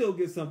would still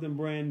get something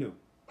brand new.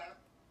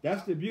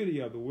 That's the beauty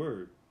of the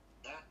word,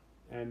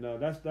 and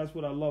that's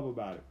what I love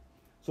about it.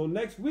 So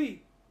next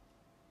week,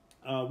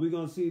 we're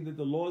gonna see that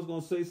the Lord's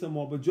gonna say some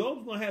more, but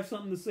Job's gonna have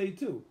something to say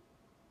too.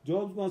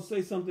 Job's gonna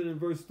say something in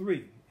verse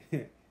 3,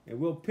 and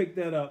we'll pick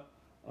that up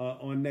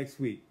on next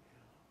week.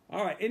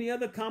 All right. Any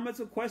other comments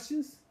or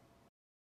questions?